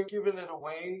it would have given it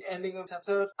away. Ending of this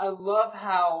episode, I love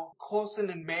how Coulson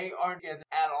and May aren't together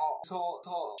at all. This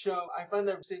whole show, I find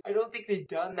that I don't think they've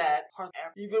done that part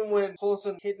ever. Even when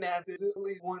Coulson kidnapped, there's at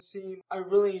least one scene I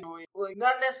really enjoy. Like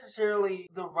not necessarily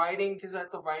the writing because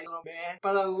that's the writing of man,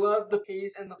 but I love the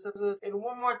pace and the episode. And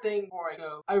one more thing before I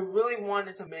go, I really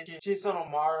wanted to mention Jason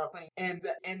O'Mara playing and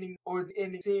the ending or the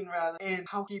ending scene rather, and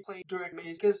how he played Direct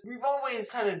Maze because we've always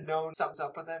kind of known something's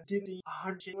up with them. Didn't see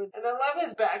 100, and I love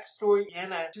his backstory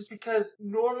Vienna just because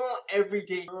normal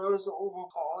everyday heroes or we'll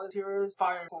call as heroes,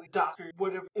 fire, police, doctor,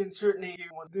 whatever, insert name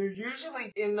you want. They're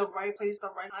usually in the right place at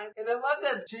the right time, and I love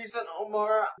that Jason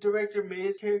O'Mara, Director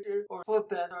Maze character, or flip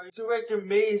that, sorry, Director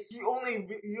Maze, you only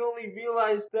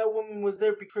realized that woman was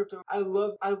there because crypto. I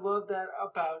love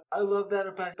that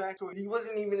about backstory. He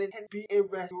wasn't even intended to be a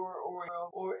rescuer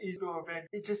or a hero event.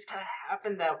 It just kind of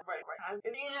happened that right time.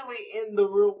 And usually in the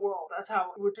real world, that's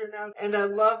how it would turn out. And I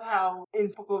love how in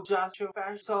typical Joss show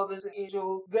fashion saw this in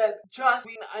Angel that Joss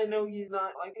Whedon, I know he's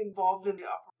not like involved in the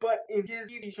opera, but in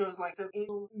his TV shows like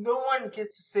Angel, no one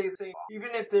gets to say the same.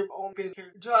 Even if they've all been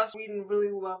here. Joss Whedon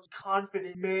really loves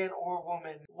confident man or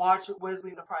woman. Watch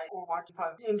Wesley the Price or watch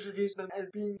Five. Introduce them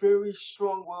as being very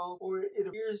strong-willed, or it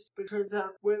appears, but it turns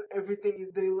out when everything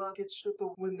is they love gets stripped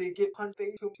away, when they get punched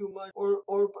too much,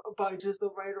 or by just the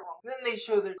right or wrong. Then they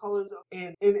show their colors up,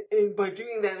 and by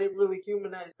doing that, it really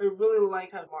humanized. I really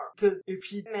liked how Mark, because if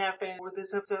he didn't have fans for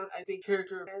this episode, I think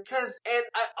character because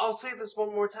I'll say this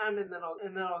one more time, and then I'll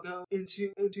go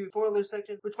into the spoiler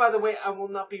section. Which, by the way, I will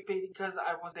not be fading because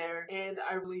I was there, and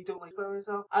I really don't like spoiling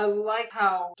myself. I like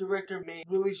how Director May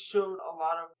really showed a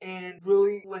lot of and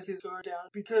really let his guard down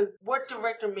because what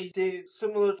Director May did,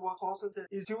 similar to what Coulson said,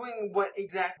 is doing what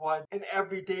an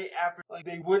everyday average. Like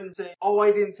they wouldn't say, "Oh,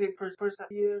 I didn't say first person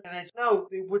here," and no,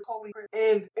 they would totally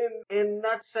and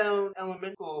not sound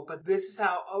elemental, but this is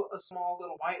how a small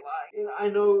little white lie. And I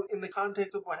know in the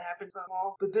context of what happens not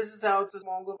small, but this is how it's a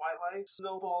small little white lie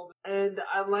snowballed. And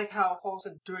I like how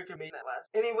Coulson Director made that last.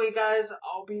 Anyway, guys,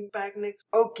 I'll be back next.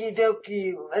 Okie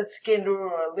dokie, let's get into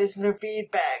our listener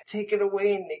feedback. Take it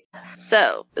away, Nick.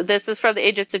 So, this is from the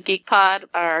Agents of Geek Pod,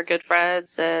 our good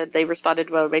friends, and they responded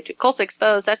to Patriot. Coulson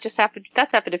exposed. That's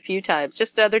happened a few times.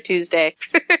 Just another Tuesday.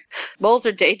 Moles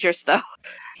are dangerous, though.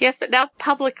 Yes, but now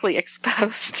publicly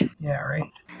exposed. Yeah, right.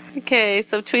 Okay,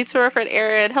 so tweets from our friend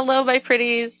Aaron. Hello, my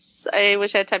pretties. I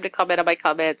wish I had time to comment on my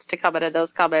comments, to comment on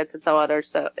those comments, and so on, or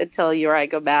so until you or I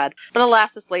go mad. But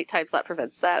alas, this late time slot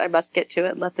prevents that. I must get to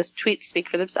it and let this tweet speak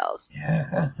for themselves.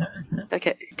 Yeah.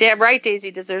 Okay. Damn right Daisy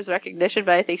deserves recognition,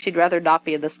 but I think she'd rather not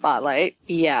be in the spotlight.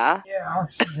 Yeah. Yeah,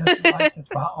 she doesn't like the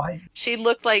spotlight. She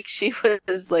looked like she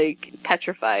was, like,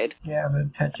 petrified. Yeah,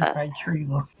 the petrified tree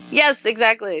look. Yes,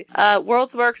 exactly.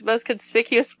 World's most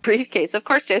conspicuous briefcase. Of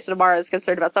course, Jason O'Mara is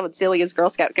concerned about something someone stealing his Girl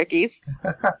Scout cookies.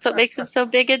 So it makes him so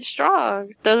big and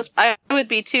strong. I would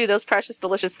be too. Those precious,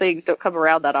 delicious things don't come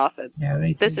around that often.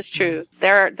 Yeah, this is true.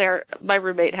 My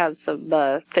roommate has some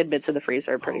Thin Mints in the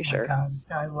freezer, I'm pretty sure. God,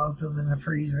 I love them in the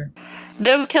freezer.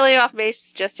 No killing off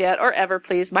Mace just yet, or ever,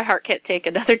 please. My heart can't take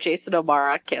another Jason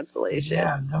O'Mara cancellation.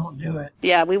 Yeah, don't do it.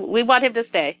 Yeah, we want him to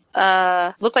stay.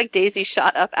 Looked like Daisy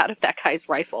shot up out of that guy's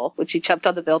rifle when she jumped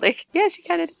on the building. Yeah, she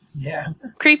kind of. Yeah.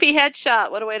 Creepy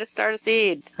headshot. What a way to start a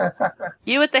scene.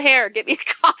 You with the hair, get me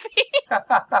a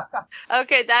coffee.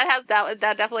 Okay, that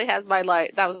definitely has my line.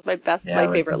 That was my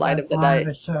favorite line of the night. Of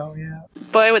the show, yeah.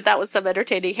 Boy, that was some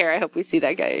entertaining hair. I hope we see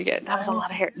that guy again. That was a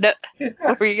lot of hair. No,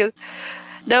 what were you gonna?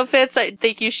 No, Fitz, I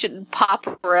think you shouldn't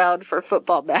pop around for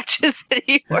football matches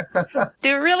anymore. Do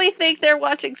you really think they're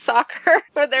watching soccer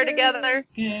when they're together?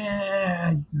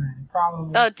 Yeah,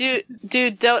 probably. Oh,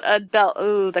 dude, don't unbelt.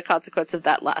 Ooh, the consequence of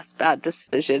that last bad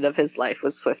decision of his life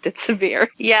was swift and severe.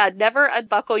 Yeah, never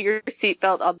unbuckle your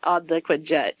seatbelt on the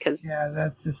Quinjet, because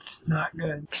that's just not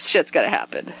good. Shit's gonna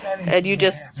happen. And you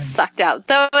just sucked out.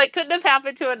 Though it couldn't have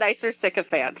happened to a nicer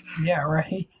sycophant. Yeah,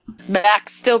 right.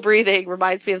 Max still breathing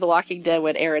reminds me of The Walking Dead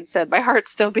when Aaron said, "My heart's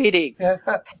still beating."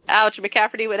 Ouch!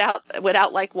 McCafferty went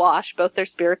out like wash. Both their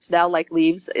spirits now like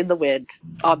leaves in the wind.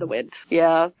 On the wind.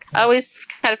 Yeah. I always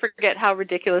kind of forget how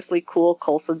ridiculously cool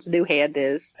Coulson's new hand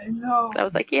is. I know. I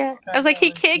was like, yeah. I was like,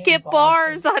 he can't get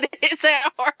bars on his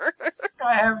hour.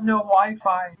 I have no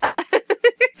Wi-Fi.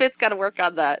 Fitz got to work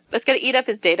on that. It's going to eat up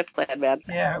his data plan, man.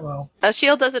 Yeah, it will.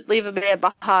 S.H.I.E.L.D. doesn't leave a man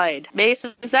behind. Mace,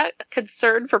 is that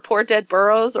concern for poor dead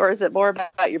Burroughs, or is it more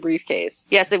about your briefcase?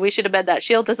 Yes, we should amend that.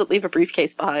 S.H.I.E.L.D. doesn't leave a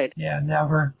briefcase behind. Yeah,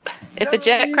 never. If a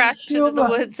jet crashes in the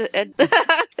woods and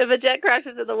if a jet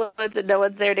crashes in the woods and no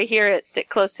one's there to hear it, stick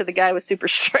close to the guy with super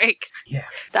strength. Yeah.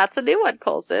 That's a new one,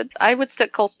 Coulson. I would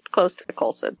stick close to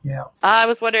Coulson. Yeah. I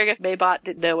was wondering if Maybot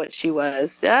didn't know what she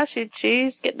was. Yeah,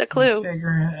 she's getting a clue. She's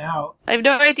figuring it out. I have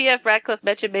no idea if Radcliffe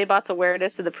mentioned Maybot's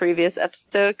awareness in the previous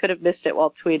episode. Could have missed it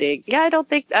while tweeting. Yeah,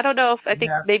 I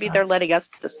think maybe they're letting us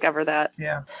discover that.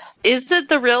 Yeah. Isn't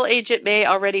the real Agent May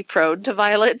already prone to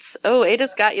violence? Oh,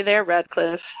 Ada's got you there,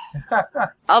 Radcliffe.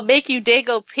 I'll make you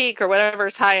Dago pink or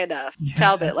whatever's high enough. Yeah.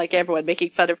 Talbot, like everyone,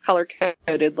 making fun of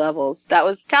color-coded levels.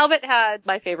 Talbot had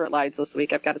my favorite lines this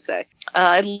week, I've got to say.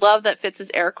 I love that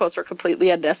Fitz's air quotes were completely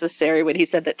unnecessary when he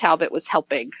said that Talbot was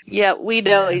helping. Yeah, we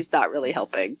know he's not really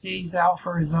helping. He's out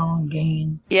for his own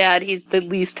gain. Yeah, and he's the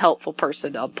least helpful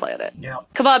person on planet. Yeah.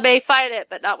 Come on, May, fight it,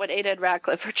 but not when Ada and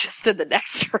Radcliffe are just in the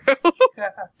next room.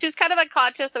 She was kind of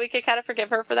unconscious, so we could kind of forgive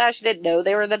her for that. She didn't know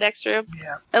they were in the next room.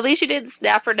 Yeah. At least she didn't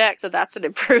snap her neck, so that's an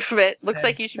improvement. Looks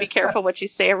like you should be careful what you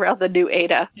say around the new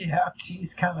Ada. Yeah,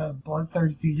 she's kind of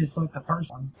bloodthirsty, just like the first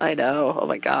one. I know. Oh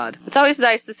my god. It's always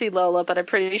nice to see Lola, but I'm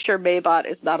pretty sure Maybot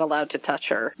is not allowed to touch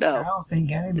her. No. I don't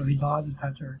think anybody's allowed to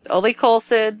touch her. Only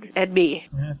Coulson and me.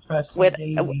 Yeah, especially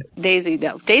Daisy. Daisy,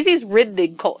 no. Daisy's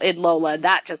ridden in Lola, and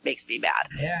that just makes me mad.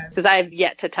 Yeah. Because I have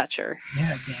yet to touch her.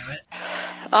 Yeah, damn it.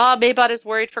 Oh, Maybot is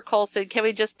worried for Coulson. Can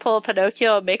we just pull a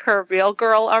Pinocchio and make her a real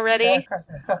girl already?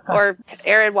 Or,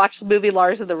 Aaron, watch the movie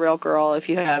Lars and the Real Girl if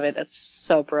you haven't. It's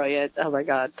so brilliant. Oh my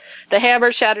god. The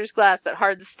hammer shatters glass, but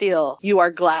hard to steal. You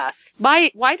are glass. Why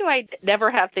do I never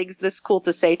have things this cool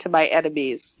to say to my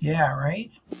enemies? Yeah,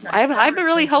 right? I'm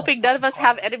really hoping none of us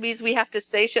have enemies we have to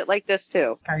say shit like this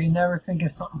to. I can never think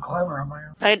of something clever on my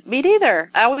own. Me neither.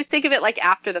 I always think of it like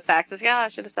after the fact. It's, I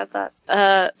should have said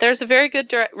that. There's a very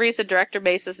good reason Director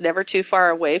Mace is never too far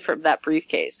away from that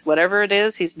briefcase. Whatever it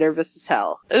is, he's nervous as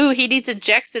hell. Ooh, he needs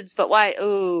injections, but why?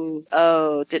 Ooh.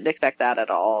 Oh, didn't expect that at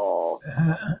all.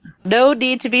 No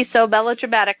need to be so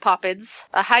melodramatic, Poppins.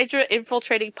 A Hydra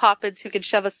infiltrating Poppins who can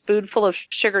shove a spoonful of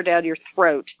sugar down your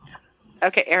throat.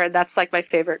 Okay, Aaron, that's like my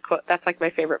favorite quote. That's like my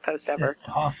favorite post ever. That's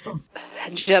awesome.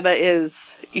 Gemma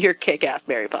is your kick-ass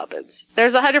Mary Poppins.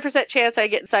 There's 100% chance I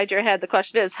get inside your head. The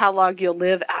question is how long you'll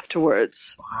live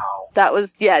afterwards. Wow. That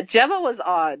was, Gemma was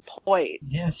on point.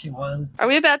 Yeah, she was. Are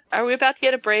we about to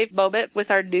get a brave moment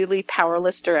with our newly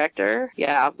powerless director?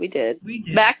 Yeah, we did.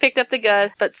 Mac picked up the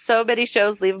gun, but so many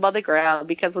shows leave him on the ground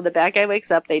because when the bad guy wakes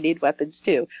up, they need weapons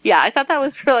too. Yeah, I thought that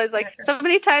was realized like so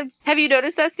many times. Have you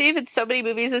noticed that, Steve? In so many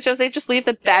movies and shows, they just leave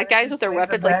the bad guys with their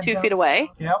weapons like 2 feet away.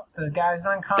 Yep, the guy's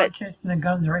unconscious and the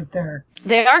gun's right there.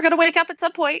 They are going to wake up at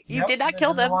some point. You did not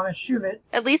kill them. Want to shoot it?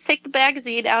 At least take the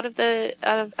magazine out of the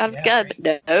gun.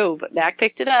 Right. But Mac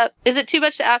picked it up. Is it too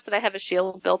much to ask that I have a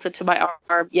shield built into my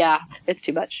arm? Yeah, it's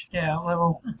too much. Yeah, a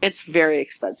little. It's very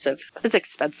expensive. It's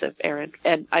expensive, Aaron,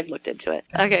 and I've looked into it.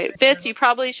 Okay, Fitz, you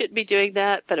probably shouldn't be doing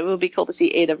that, but it would be cool to see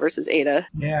Ada versus Ada.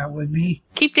 Yeah, it would be.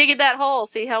 Keep digging that hole.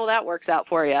 See how that works out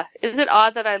for you. Is it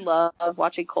odd that I love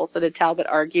watching Coulson and Talbot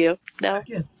argue. No, I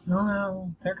guess,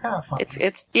 no, they're kind of fun.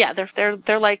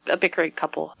 they're like a bickering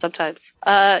couple sometimes.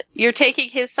 You're taking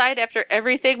his side after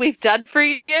everything we've done for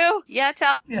you? Yeah,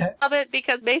 Talbot,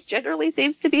 because Mace generally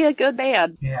seems to be a good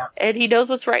man. Yeah. And he knows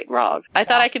what's right and wrong. I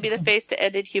thought I could be the face to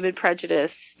end inhuman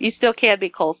prejudice. You still can be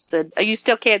Coulson. You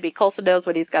still can be. Coulson knows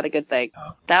when he's got a good thing.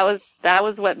 Oh. That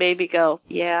was what made me go,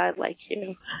 yeah, I like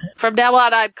you. From now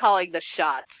on, I'm calling the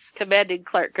shots. Commanding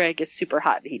Clark Gregg is super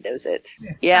hot and he knows it.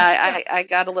 Yeah, I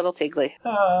got a little tingly.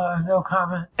 No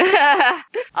comment.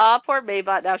 Aw, poor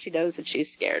Maybot. Now she knows and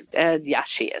she's scared. And yeah,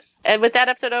 she is. And with that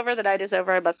episode over, the night is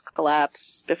over. I must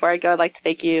collapse. Before I go, I'd like to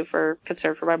thank you for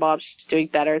concern for my mom. She's doing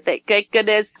better. Thank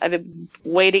goodness. I've been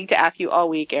waiting to ask you all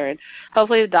week, Aaron.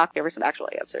 Hopefully the doc gave her some actual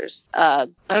answers.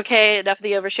 Okay, enough of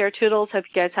the overshare toodles. Hope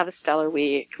you guys have a stellar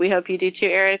week. We hope you do too,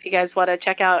 Aaron. If you guys want to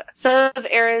check out some of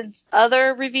Erin's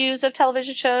other reviews of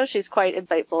television shows, she's quite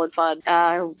insightful and fun.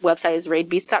 Our website is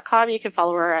rainbeast.com. You can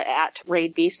follow her at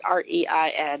rainbeast,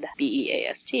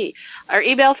 REINBEAST. Our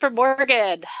email from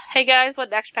Morgan. Hey guys, what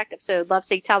an action-packed episode. Love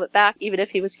seeing Talbot back, even if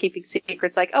he was keeping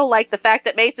secrets like the fact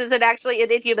that Mace isn't actually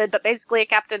an Inhuman, but basically a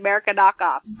Captain America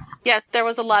knockoff. Yes, there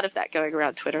was a lot of that going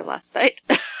around Twitter last night.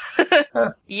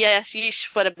 Yes,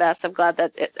 yeesh, what a mess. I'm glad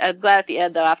at the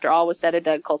end, though, after all was said and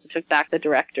done, Coulson took back the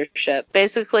directorship.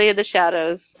 Basically in the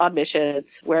shadows on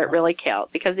missions where it really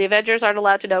counts, because the Avengers aren't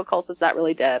allowed to know Coulson's not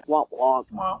really dead. Womp womp.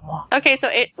 Okay, so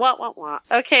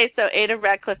Okay, so Ada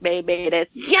Radcliffe made it.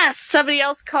 Yes! Somebody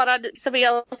else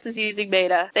is using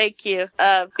Maida. Thank you.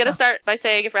 Gonna start by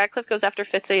saying if Radcliffe goes after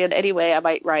Fitzy in any way, I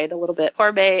might riot a little bit.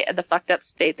 Poor May and the fucked up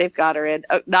state they've got her in.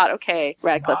 Oh, not okay,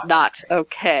 Radcliffe. Not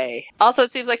okay. Also,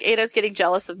 it seems like Ada's getting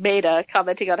jealous of Maida,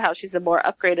 commenting on how she's a more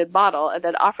upgraded model, and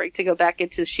then offering to go back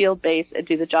into the S.H.I.E.L.D. base and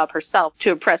do the job herself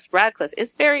to impress Radcliffe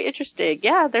is very interesting.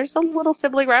 Yeah, there's a little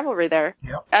sibling rivalry there.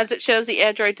 Yep. As it shows the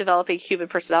android developing human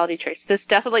personality traits. This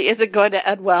definitely isn't going to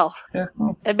end well.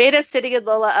 And Maida sitting in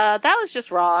Lola, that was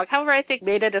just wrong. However, I think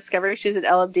Maida discovering she's an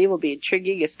LMD will be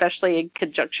intriguing, especially in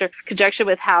conjunction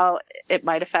with how it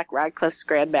might affect Radcliffe's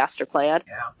grand master plan.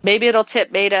 Yeah. Maybe it'll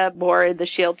tip Maida more in the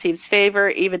S.H.I.E.L.D. team's favor,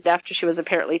 even after she was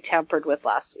apparently tampered with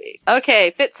last week.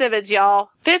 Okay, Fitzsimmons, y'all.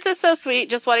 Fitz is so sweet,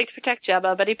 just wanting to protect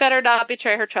Gemma, but he better not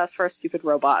betray her trust for a stupid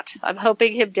robot. I'm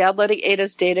hoping him downloading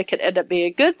Ada's data can end up being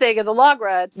a good thing in the long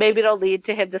run. Maybe it'll lead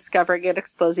to him discovering and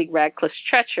exposing Radcliffe's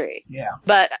treachery. Yeah.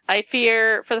 But I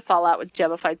fear for the fallout when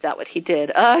Gemma finds out what he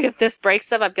did. Ugh, if this breaks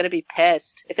them, I'm going to be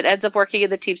pissed. If it ends up working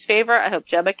in the team's favor, I hope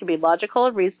Gemma can be logical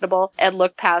and reasonable and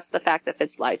look past the fact that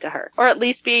Fitz lied to her. Or at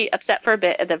least be upset for a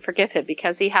bit and then forgive him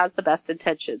because he has the best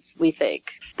intentions, we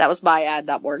think. That was my ad,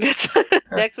 not Morgan's.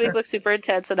 Next week looks super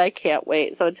intense and I can't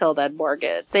wait. So until then,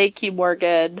 Morgan. Thank you,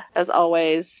 Morgan. As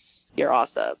always, you're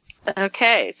awesome.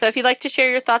 Okay, so if you'd like to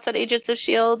share your thoughts on Agents of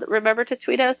S.H.I.E.L.D., remember to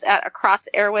tweet us at Across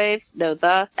Airwaves,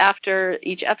 after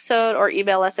each episode, or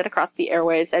email us at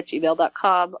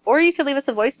acrosstheairwaves@gmail.com, or you can leave us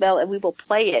a voicemail and we will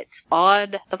play it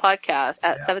on the podcast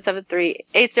at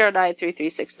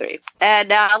 773-809-3363. And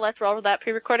now let's roll with that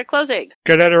pre-recorded closing.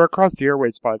 Get at our Across the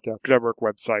Airwaves podcast network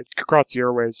website,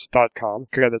 acrosstheairwaves.com.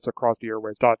 Again, that's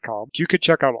acrosstheairwaves.com. You can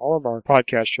check out all of our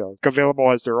podcast shows,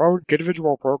 available as their own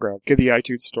individual program in the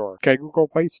iTunes Store, Google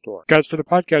Play Store. Guys, for the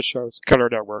podcast shows on our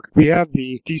network, we have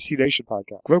the DC Nation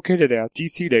podcast, located at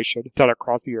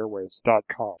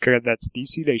dcnation.acrosstheairwaves.com. Again, that's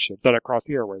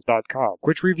dcnation.acrosstheairwaves.com,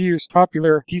 which reviews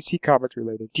popular DC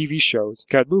Comics-related TV shows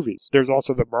and movies. There's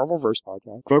also the Marvelverse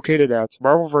podcast, located at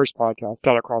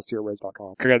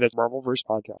marvelversepodcast.acrosstheairwaves.com. Again, that's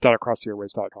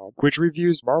marvelversepodcast.acrosstheairwaves.com, which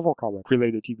reviews Marvel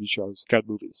Comic-related TV shows and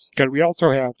movies. And we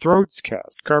also have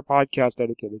Thronescast, our podcast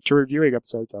dedicated to reviewing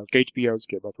episodes of HBO's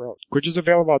Game of Thrones, which is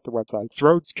available at the website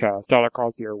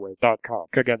thronescast.acrosstheairwaves.com.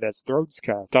 Again, that's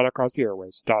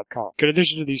thronescast.acrosstheairwaves.com. In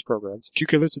addition to these programs, you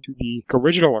can listen to the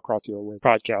original Across the Airwaves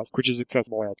podcast, which is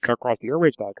accessible at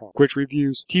acrosstheairwaves.com, which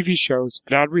reviews TV shows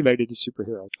not related to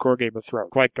superheroes, core Game of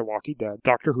Thrones, like The Walking Dead,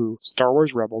 Doctor Who, Star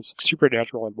Wars Rebels,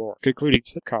 Supernatural, and more, including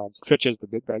sitcoms such as The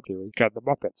Big Bang Theory and The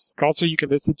Muppets. Also, you can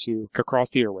listen to Across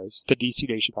the Airwaves, the DC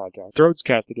Nation podcast,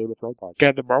 Thronescast, the Game of Thrones podcast,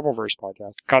 and the Marvelverse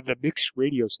podcast on the Mixed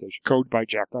Radio Station, coded by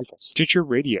Jack Rifle, Stitcher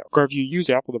Radio, or if you use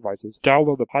Apple devices,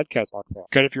 download the Podcast Box app.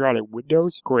 And if you're on a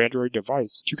Windows or Android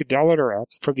device, you can download our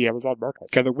apps from the Amazon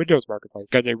Marketplace. And the Windows Marketplace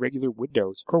has a regular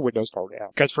Windows or Windows Phone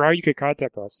app. As for how you can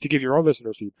contact us to give your own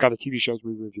listener feedback on the TV shows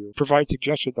we review, provide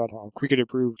suggestions on how we can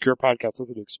improve your podcast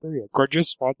listening experience, or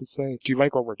just want to say, do you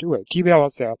like what we're doing? Email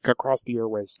us at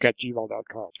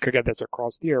acrosstheairwaves@gmail.com. Again, that's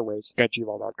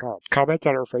acrosstheairwaves@gmail.com. Comment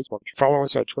on our Facebook. Follow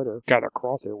us on Twitter at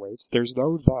Across Airwaves. There's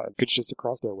no line. It's just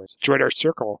Across Airwaves. Join our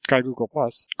circle on Google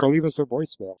Plus, or leave us a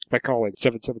voicemail voicemail by calling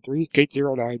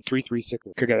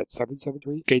 773-809-3360. Again, at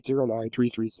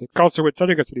 773-809-3360. Also, when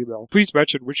sending us an email, please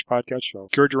mention which podcast show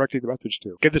you're directing the message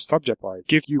to. Give the subject line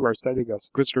if you are sending us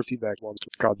listener feedback on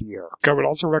the air. I would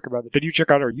also recommend that you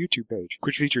check out our YouTube page,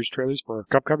 which features trailers for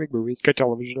upcoming movies and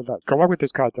television events. Along with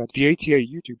this content, the ATA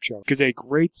YouTube channel is a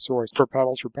great source for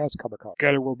panels from past Comic-Con,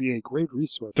 and it will be a great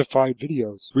resource to find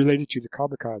videos related to the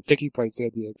Comic-Con taking place in San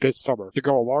Diego this summer to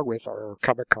go along with our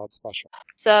Comic-Con special.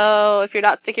 So, if you're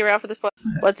not sticking around for this one,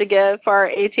 once again, for our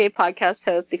ATA podcast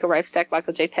host, Nico Reifstack,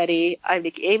 Michael J. Petty, I'm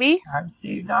Nikki Amy. I'm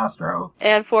Steve Nostro.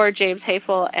 And for James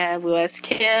Hayfel and Louis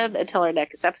Kim, until our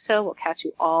next episode, we'll catch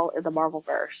you all in the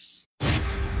Marvelverse.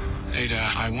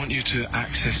 Ada, I want you to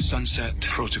access Sunset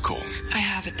Protocol. I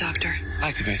have it, Doctor.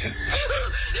 Activate it.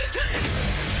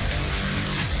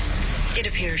 It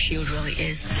appears S.H.I.E.L.D. really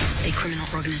is a criminal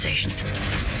organization.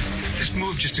 This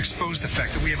move just exposed the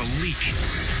fact that we have a leak.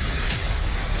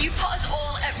 You put us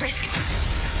all at risk.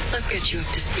 Let's get you up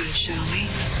to speed, shall we?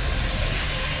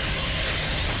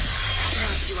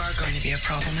 Perhaps you are going to be a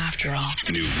problem after all.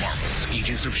 New Marvel's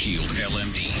Agents of S.H.I.E.L.D.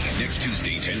 LMD. Next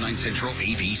Tuesday, 10/9 Central,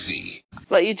 ABC.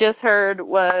 What you just heard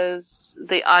was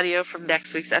the audio from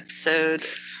next week's episode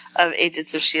of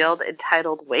Agents of S.H.I.E.L.D.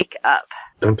 entitled Wake Up.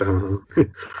 Dun dun.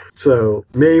 So,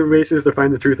 May races to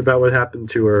find the truth about what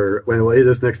happened to her when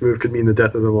Ada's next move could mean the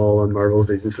death of them all on Marvel's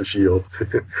Agents of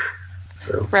S.H.I.E.L.D.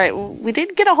 So. Right. We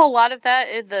didn't get a whole lot of that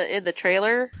in the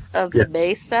trailer of the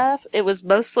May stuff. It was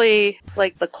mostly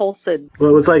like the Coulson.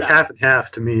 Well, it was like stuff. half and half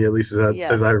to me, at least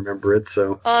as I remember it.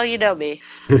 So. Oh, you know me.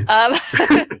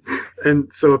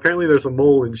 And so apparently there's a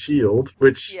mole in S.H.I.E.L.D.,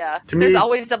 which to me, there's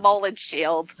always a mole in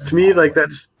S.H.I.E.L.D. To me, like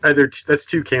that's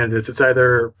two candidates. It's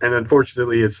either, and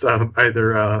unfortunately, it's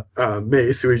either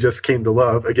Mace, who we just came to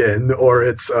love again, or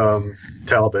it's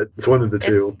Talbot. It's one of the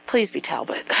two. Please be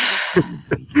Talbot.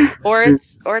 or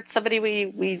it's somebody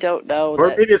we don't know.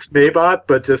 Or maybe it's Maybot,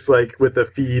 but just like with a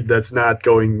feed that's not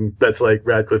going. That's like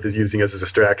Radcliffe is using as a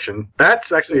distraction.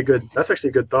 That's actually a good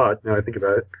thought. Now I think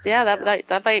about it. Yeah,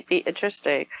 that might be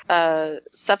interesting.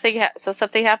 Something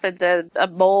happens and a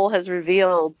mole has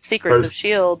revealed secrets of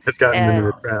S.H.I.E.L.D. It's gotten them in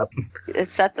a trap. It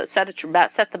set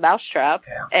the mousetrap,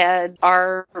 and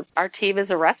our team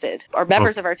is arrested. Or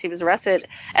members of our team is arrested,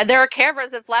 and there are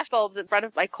cameras and flashbulbs in front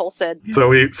of Mike Coulson. So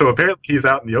apparently he's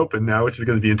out in the open now, which is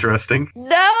going to be interesting.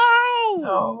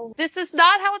 No, this is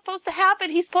not how it's supposed to happen.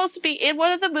 He's supposed to be in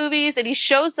one of the movies, and he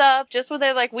shows up just when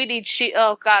they're like, "We need S.H.I.E.L.D.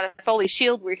 Oh God, if only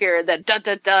S.H.I.E.L.D. were here." And then dun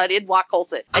dun dun, in walk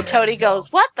Coulson, and Tony goes,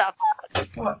 "What the fuck?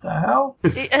 What the hell?"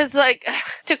 It's like,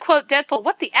 to quote Deadpool,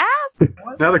 "What the ass?"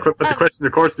 Now the question,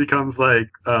 of course, becomes like,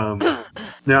 now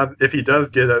if he does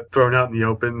get thrown out in the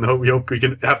open, we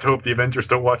can have to hope the Avengers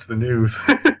don't watch the news.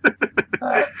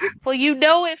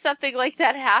 Well, if something like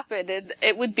that happened, and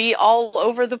it would be all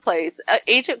over the place.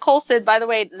 Agent Coulson, by the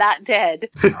way, not dead.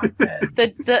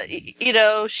 The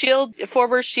S.H.I.E.L.D.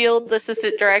 former S.H.I.E.L.D.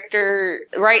 assistant director,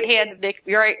 right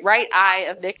eye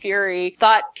of Nick Fury,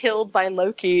 thought killed by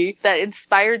Loki, that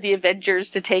inspired the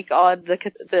Avengers to take on the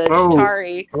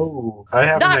Chitauri. Oh, I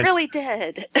have not really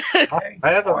dead. I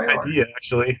have an idea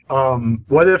actually.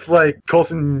 What if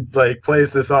Coulson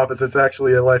plays this off as it's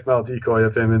actually a life mile decoy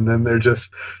of him, and then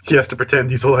he has to pretend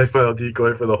he's a life mile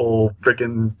decoy for the whole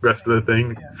freaking rest of the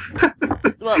thing.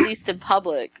 Well, at least in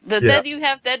public. Then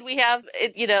we have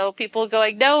people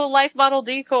going, no life model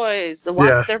decoys.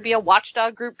 There'd be a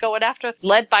watchdog group going after,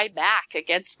 led by Mac,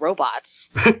 against robots.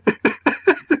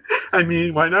 I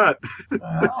mean, why not?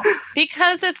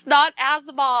 Because it's not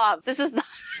Asimov. This is not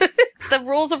the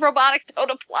rules of robotics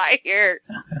don't apply here.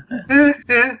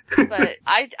 But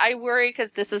I worry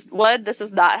because this is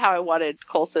not how I wanted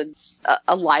Coulson's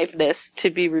aliveness to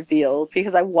be revealed,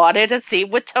 because I wanted a scene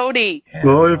with Tony.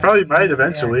 Well, it probably might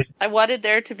eventually. I wanted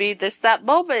there to be that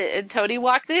moment, and Tony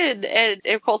walks in, and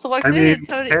Coulson walks in, and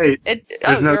Tony. Hey,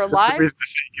 you're alive?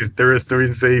 There is no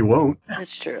reason to say he won't.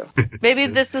 That's true. Maybe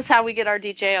this is how we get our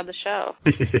DJ on the show.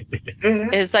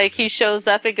 It's like he shows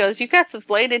up and goes, "You got some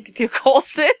explaining to do,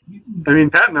 Coulson." I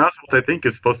mean, Patton Oswalt, I think,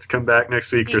 is supposed to come back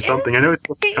next week or something. I know he's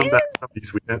supposed to come back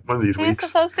one of these weeks. He's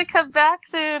supposed to come back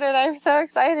soon, and I'm so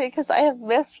excited because I have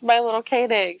missed my little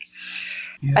Koenig.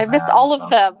 I missed all of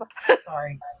them.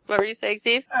 Sorry. What were you saying,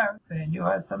 Steve? I was saying you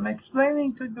had some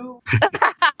explaining to do.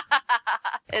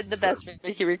 In the best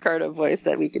Ricky Ricardo voice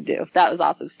that we could do. That was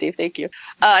awesome, Steve. Thank you.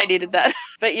 I needed that.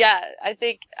 But yeah,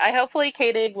 hopefully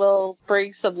Koenig will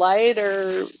bring some light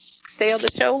or stay on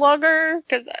the show longer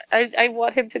because I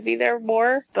want him to be there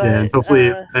more. But yeah, and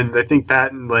hopefully, and I think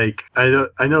Patton, like,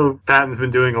 I know Patton's been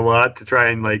doing a lot to try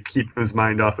and like keep his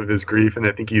mind off of his grief, and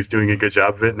I think he's doing a good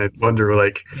job of it. And I wonder,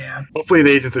 like, hopefully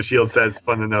the Agents of S.H.I.E.L.D. says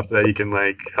fun enough that he can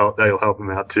like that'll help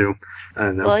him out too. I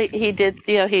don't know. Well, he did.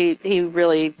 He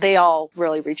really. They all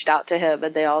really reached out to him,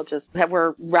 and they all just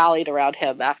were rallied around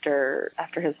him after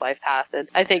his wife passed. And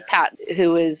I think Pat,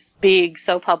 who is being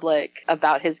so public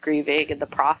about his grieving and the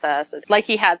process, and like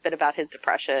he has been about his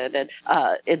depression and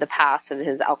in the past and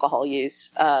his alcohol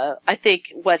use, I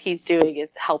think what he's doing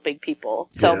is helping people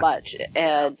so much,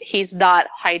 and he's not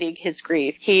hiding his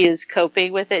grief. He is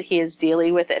coping with it. He is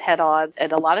dealing with it head on,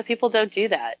 and a lot of people don't do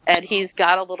that. And he's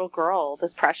got a little girl,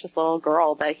 this precious little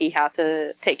girl that he has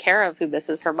to take care of, who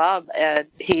misses her mom, and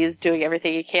he's doing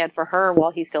everything he can for her while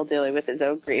he's still dealing with his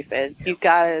own grief. And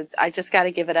I just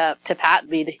gotta give it up to Pat. I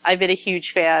mean, I've been a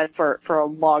huge fan for a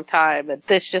long time, and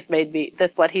this just made me,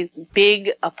 what he's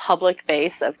being a public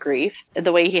face of grief and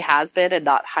the way he has been and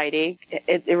not hiding.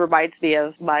 It reminds me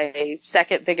of my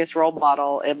second biggest role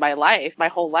model in my life, my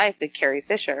whole life, in Carrie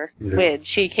Fisher. When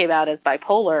she came out as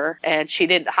bipolar and she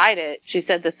didn't hide it, she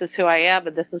said, "This is who I am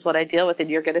and this is what I deal with, and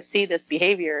you're going to see this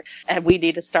behavior, and we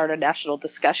need to start a national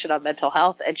discussion on mental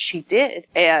health." And she did,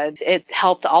 and it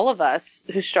helped all of us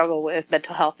who struggle with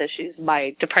mental health issues,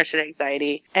 my depression,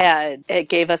 anxiety, and it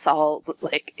gave us all,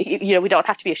 like, we don't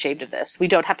have to be ashamed of this. We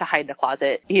don't have to hide in the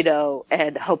closet,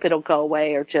 and hope it'll go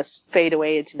away or just fade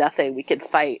away into nothing. We could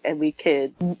fight and we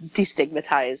could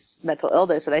destigmatize mental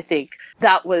illness, and I think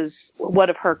that was one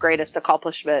of her greatest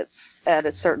accomplishments, and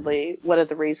it's certainly one of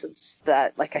the reasons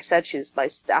that, like I said,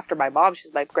 after my mom,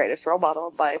 she's my greatest role model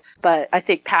in life. But I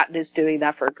think Patton is doing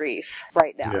that for grief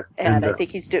right now, and I think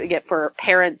he's doing it for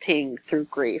parenting through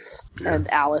grief,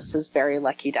 and Alice is very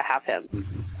lucky to have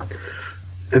him.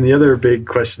 And the other big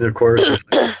question, of course,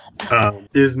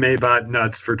 is Maybot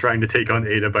nuts for trying to take on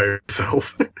Ada by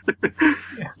herself?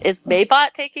 Is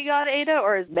Maybot taking on Ada,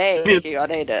 or is May taking on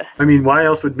Ada? I mean, why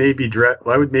else would May be dressed?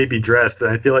 Why would May be dressed? And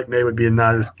I feel like May would be in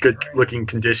not as good looking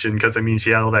condition because, I mean,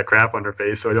 she had all that crap on her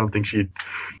face, so I don't think she'd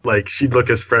look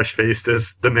as fresh faced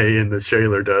as the May in the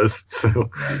Shaler does. So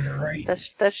right. That's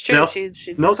true.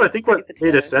 And also, I think what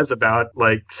Ada says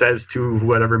to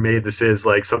whoever May this is,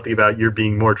 like, something about you're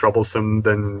being more troublesome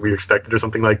than we expected or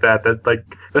something like that.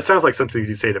 That sounds like something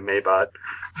you say to Maybot.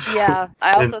 So, yeah,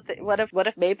 I also think, what if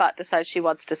Maybot decides she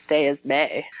wants to stay as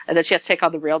May, and then she has to take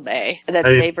on the real May, and then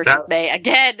May versus May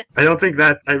again? I don't think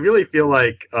that. I really feel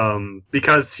like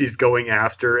because she's going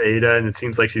after Ada, and it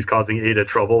seems like she's causing Ada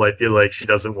trouble, I feel like she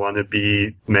doesn't want to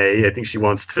be May. I think she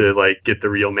wants to get the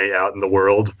real May out in the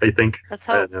world. I think. Let's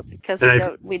hope, because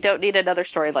we don't need another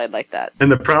storyline like that. And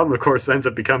the problem, of course, ends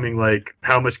up becoming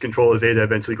how much control is Ada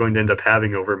eventually going to end up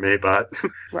having over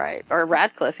Maybot? Right, or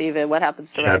Radcliffe even. What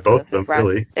happens to Radcliffe? Both of them,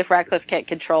 really. If Radcliffe can't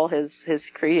control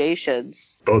his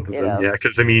creations. Both of them, yeah.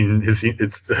 Because, I mean,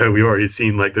 we've already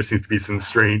seen, there seems to be some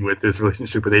strain with his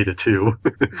relationship with Ada, too.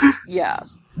 Yeah.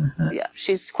 Yeah.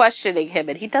 She's questioning him,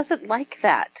 and he doesn't like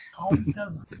that. Oh, he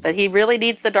doesn't. But he really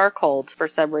needs the Darkhold for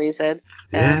some reason.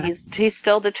 And he's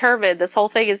still determined. This whole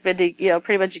thing has been to,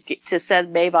 pretty much to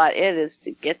send Maybot in is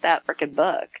to get that freaking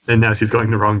book. And now she's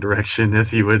going the wrong direction, as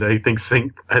he would, I think,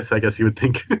 as I guess he would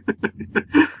think.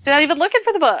 She's not even looking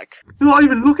for the book. She's not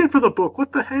even looking for the book.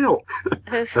 What the hell?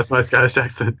 That's my Scottish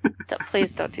accent.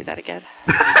 Please don't do that again.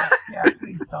 Yeah,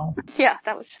 please don't. Yeah,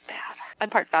 that was just bad. I'm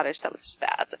part Scottish. That was just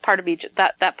bad. That part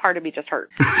of me just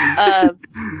hurt.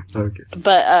 Okay.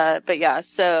 But yeah.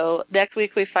 So next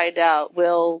week we find out,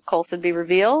 will Coulson be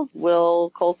revealed?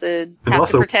 Will Coulson have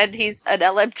to pretend he's an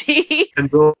LMT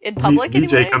in public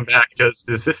anyway? VJ come back because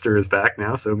his sister is back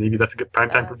now, so maybe that's a good prime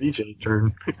time for VJ's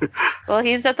turn. Well,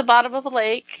 he's at the bottom of a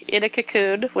lake in a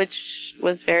cocoon, which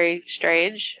was very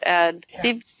strange and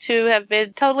seems to have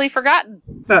been totally forgotten.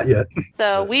 Not yet.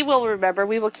 So we will remember.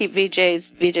 We will keep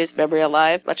VJ's memory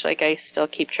alive, much like I still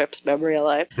keep Trip's memory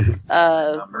alive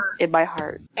in my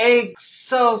heart.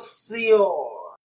 Excelsior!